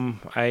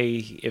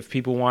 if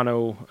people want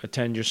to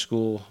attend your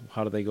school,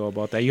 how do they go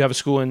about that? You have a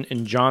school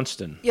in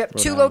Johnston. Yep,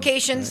 Rhode 2 Island,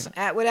 locations, right?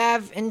 Atwood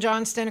Ave in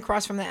Johnston,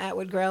 across from the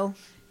Atwood Grill,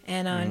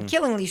 and on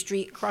Killingley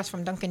Street, across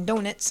from Dunkin'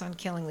 Donuts on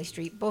Killingley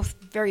Street. Both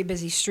very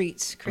busy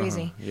streets,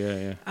 crazy.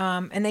 Yeah.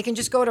 And they can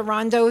just go to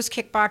Rondo's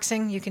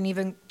Kickboxing. You can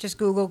even just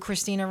Google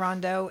Christina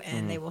Rondo,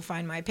 and they will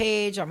find my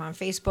page. I'm on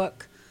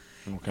Facebook,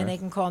 Okay. and they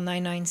can call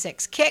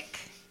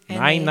 996-KICK.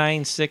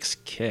 996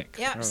 kick.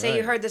 Yeah, All say you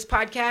right. heard this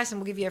podcast,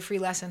 and we'll give you a free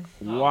lesson.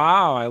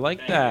 Wow, I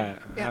like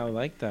that. Yeah. I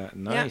like that.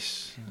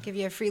 Nice. Give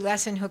you a free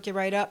lesson, hook you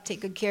right up,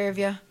 take good care of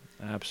you.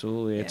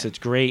 Absolutely. Yeah. It's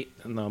great.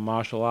 And the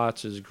martial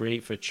arts is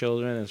great for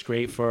children. It's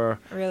great for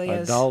It really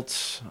is.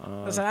 adults.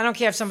 Listen, I don't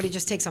care if somebody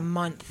just takes a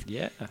month.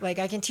 Yeah. Like,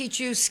 I can teach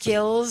you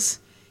skills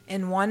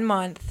in 1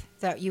 month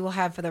that you will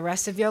have for the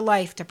rest of your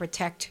life to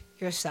protect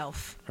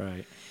yourself.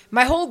 Right.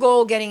 My whole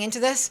goal getting into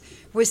this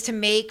was to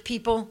make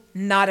people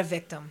not a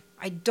victim.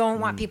 I don't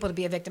want people to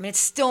be a victim. And it's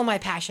still my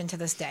passion to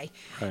this day.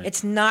 Right.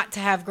 It's not to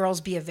have girls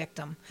be a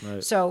victim.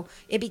 Right. So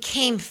it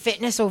became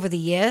fitness over the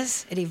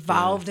years. It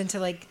evolved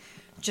into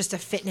just a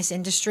fitness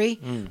industry.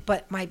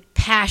 But my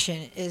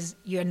passion is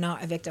you're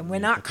not a victim. We're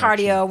not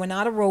cardio. We're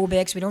not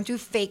aerobics. We don't do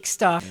fake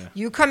stuff. Yeah.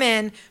 You come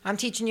in. I'm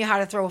teaching you how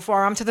to throw a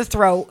forearm to the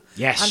throat.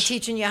 Yes. I'm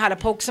teaching you how to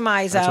poke some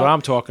eyes That's out. what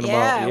I'm talking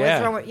about.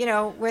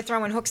 Yeah. We're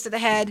throwing hooks to the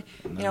head.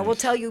 We'll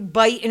tell you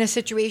bite in a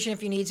situation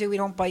if you need to. We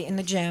don't bite in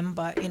the gym,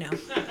 but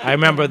I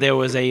remember there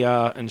was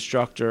a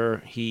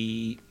instructor.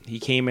 He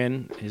came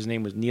in. His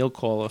name was Neil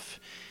Coliff.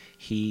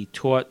 He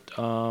taught,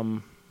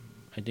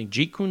 I think,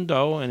 Jeet Kune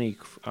Do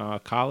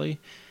and Kali.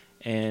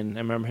 And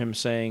I remember him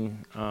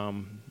saying,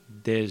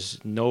 there's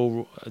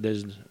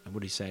what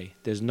did he say?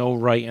 There's no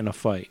right in a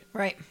fight.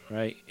 right.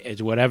 Right?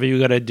 It's whatever you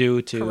got to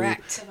do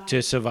Correct.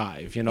 to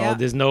survive. Yeah.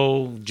 There's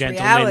no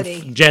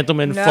reality.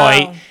 gentleman No.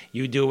 fight.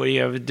 You do what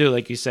you ever do.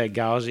 Like you said,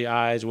 gouge your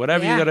eyes,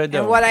 whatever you got to do.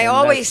 And what I And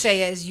always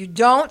that's- say is you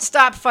don't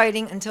stop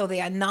fighting until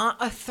they are not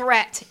a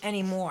threat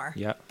anymore.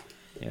 Yeah.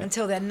 Yeah.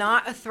 Until they're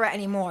not a threat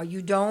anymore.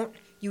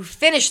 You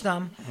finish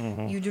them.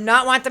 Mm-hmm. You do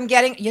not want them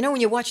getting,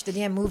 when you watch the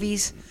damn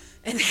movies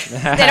and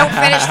they don't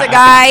finish the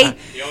guy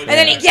and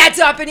then he gets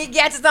up and he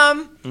gets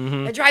them.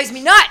 Mm-hmm. It drives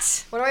me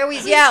nuts. What do I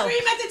always yell?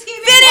 Scream at the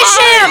TV. Finish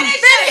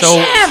him!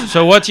 Finish him!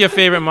 So what's your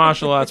favorite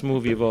martial arts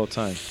movie of all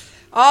time?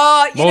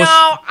 Oh, Most-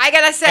 I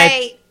gotta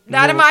say,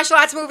 not a mo- martial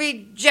arts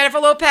movie. Jennifer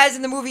Lopez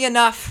in the movie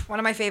Enough. One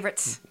of my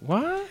favorites.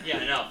 What?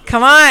 Yeah, no.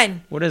 Come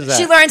on. What is that?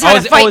 She learns how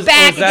to fight is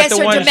back that against the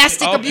her one-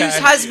 domestic okay. abuse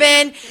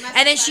husband,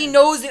 and then she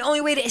knows the only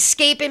way to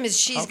escape him is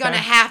she's Okay. gonna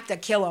have to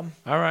kill him.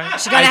 All right.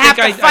 She's gonna I have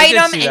think to I fight did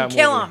him see and that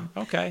kill movie. him.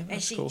 Okay, And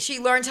that's cool. she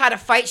learns how to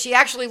fight. She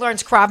actually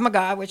learns Krav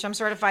Maga, which I'm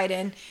certified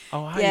in.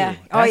 Oh, are Yeah. you?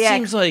 Oh, That yeah.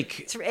 seems like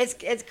It's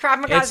Krav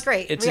Maga's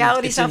great. It's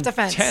Reality it's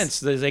self-defense. intense.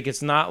 There's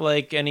it's not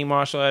like any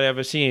martial art I've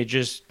ever seen. It's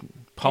just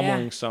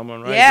pummeling Yeah.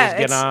 someone, right? Yeah, Just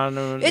get it's- on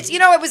them. It's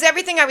it was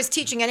everything I was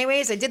teaching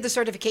anyways. I did the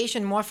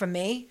certification more for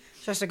me,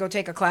 just to go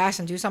take a class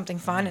and do something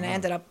fun, and I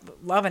ended up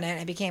loving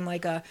it. It became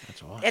like a.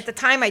 That's awesome. At the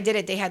time I did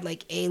it, they had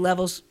like A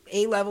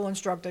level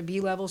instructor, B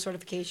level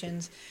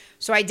certifications.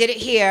 So I did it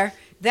here.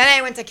 Then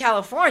I went to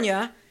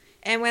California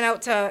and went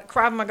out to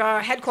Krav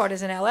Maga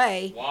headquarters in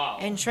LA Wow.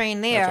 and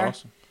trained there. That's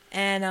awesome.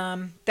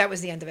 And that was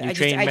the end of it. You I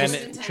train men,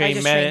 just trained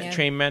there.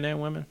 train men and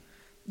women.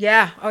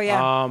 Yeah. Oh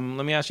yeah.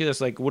 Let me ask you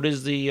this: like, what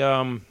is the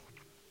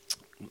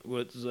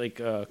what's like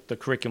the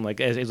curriculum like?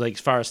 As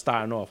far as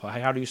starting off,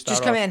 how do you start?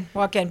 Just come off? in,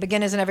 walk in.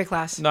 Beginners in every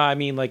class. No, I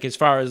mean like as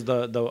far as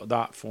the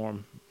art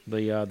form,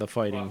 the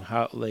fighting,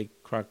 how like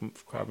Krav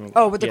Maga.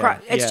 Oh, with the yeah,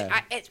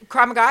 Krav,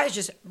 Krav Maga is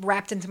just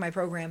wrapped into my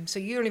program, so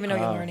you don't even know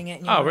you're Oh. learning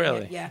it. and Oh, you're learning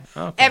really? it, Yeah.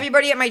 Okay.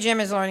 Everybody at my gym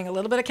is learning a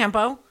little bit of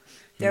Kempo. Hmm.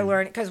 They're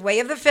learning because Way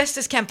of the Fist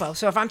is Kempo.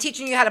 So if I'm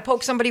teaching you how to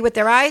poke somebody with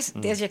their eyes,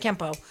 there's your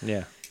Kempo.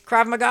 yeah.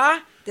 Krav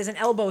Maga, there's an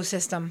elbow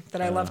system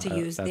that I love to Oh,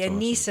 use. that's Their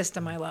knee awesome.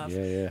 system I love.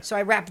 Yeah, yeah. So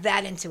I wrap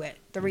that into it.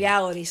 The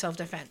reality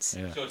self-defense.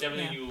 Yeah. So it's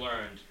everything Yeah. you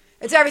learned.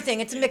 It's everything.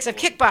 It's a mix of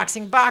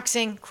kickboxing,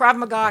 boxing, Krav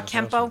Maga,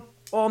 Kempo, awesome.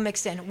 all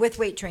mixed in with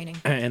weight training.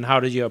 And how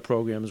did your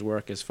programs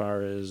work as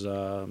far as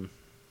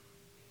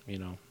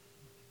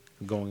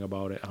going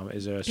about it?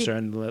 Is there a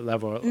certain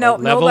level? No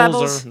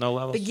levels. Or no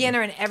levels?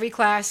 Beginner in every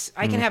class.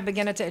 I can have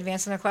beginner to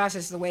advanced in the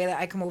classes. The way that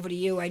I come over to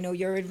you, I know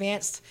you're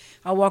advanced.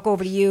 I'll walk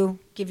over to you,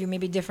 give you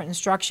maybe different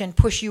instruction,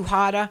 push you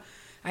harder.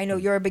 I know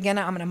you're a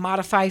beginner. I'm going to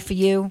modify for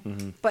you.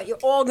 But you're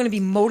all going to be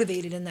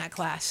motivated in that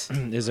class.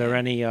 Is there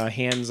any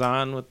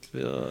hands-on with?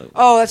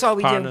 Oh, that's all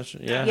we Partners, do.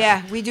 yeah.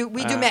 Yeah, we do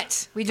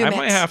mitts. We do I mitts.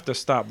 might have to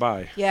stop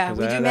by. Yeah, 'cause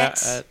we do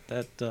mitts.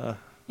 That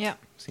Yeah.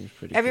 seems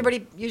pretty.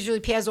 Everybody usually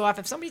pairs off.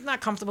 If somebody's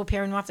not comfortable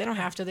pairing off, they don't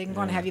have to. They can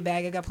go on a heavy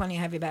bag. I got plenty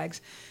of heavy bags,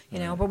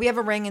 But we have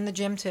a ring in the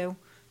gym too.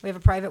 We have a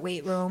private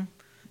weight room.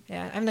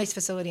 Yeah, I have a nice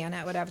facility on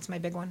Atwood Ave. It's my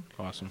big one.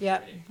 Cool. Awesome. Yeah.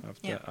 I'll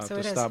have to, Yeah, I'll have so to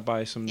it is. stop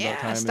by some Yeah,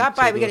 time. stop and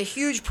by. take We a got a look.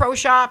 huge pro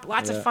shop,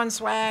 lots Yeah. of fun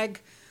swag,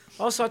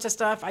 all sorts of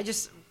stuff. I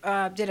just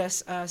did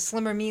a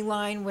Slimmer Me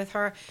line with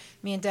her.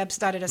 Me and Deb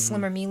started a Mm-hmm.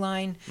 Slimmer Me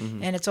line,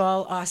 and it's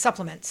all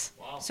supplements.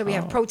 Wow. So we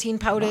have Oh, protein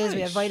powders,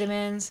 we have nice.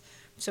 vitamins.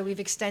 So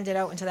we've extended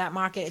out into that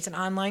market. It's an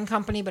online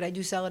company, but I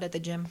do sell it at the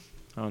gym.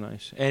 Oh,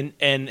 nice. And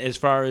as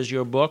far as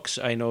your books,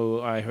 I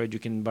heard you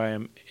can buy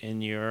them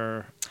in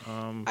your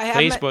I have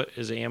place, my- but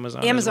is it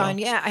Amazon? as Amazon,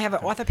 well? yeah. I have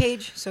an author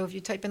page. So if you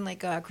type in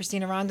like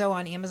Christina Rondo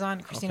on Amazon,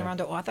 Christina Okay.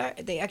 Rondo author,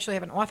 they actually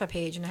have an author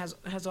page and it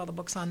has all the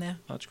books on there.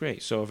 That's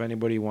great. So if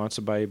anybody wants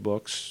to buy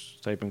books,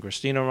 type in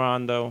Christina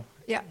Rondo,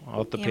 Yeah.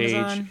 author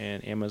Amazon. page,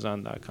 and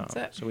Amazon.com.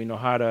 That's it. So we know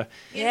how to, And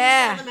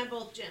Yeah. we sell them at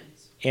both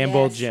gyms. and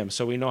both Yes. gyms.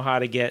 So we know how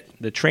to get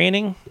the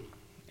training,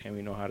 and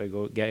we know how to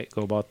go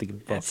about the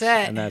books. That's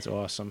it. And that's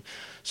awesome.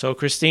 So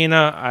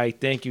Christina, I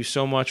thank you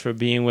so much for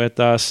being with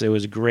us. It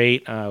was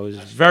great. It was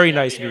very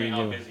nice Hearing meeting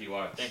how you. busy you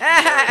are. Thank you.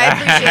 I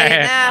appreciate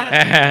it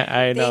now.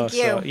 I know.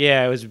 Thank So you.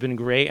 yeah, it's been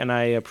great, and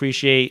I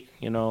appreciate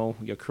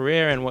your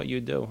career and what you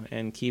do,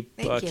 and keep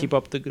Thank you.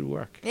 up the good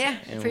work. Yeah,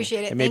 And-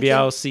 appreciate it. And maybe Thank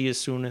you. I'll see you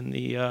soon in the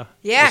Yeah,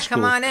 the come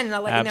school. on in and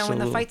I'll let you know when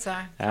the Absolutely. fights are. Come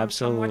watch the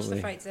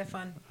Absolutely. fights. They're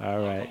fun. All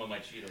I'll right. come with my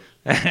Cheetos.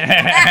 All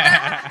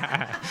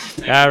Thank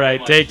you very right.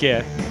 much. Take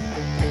care.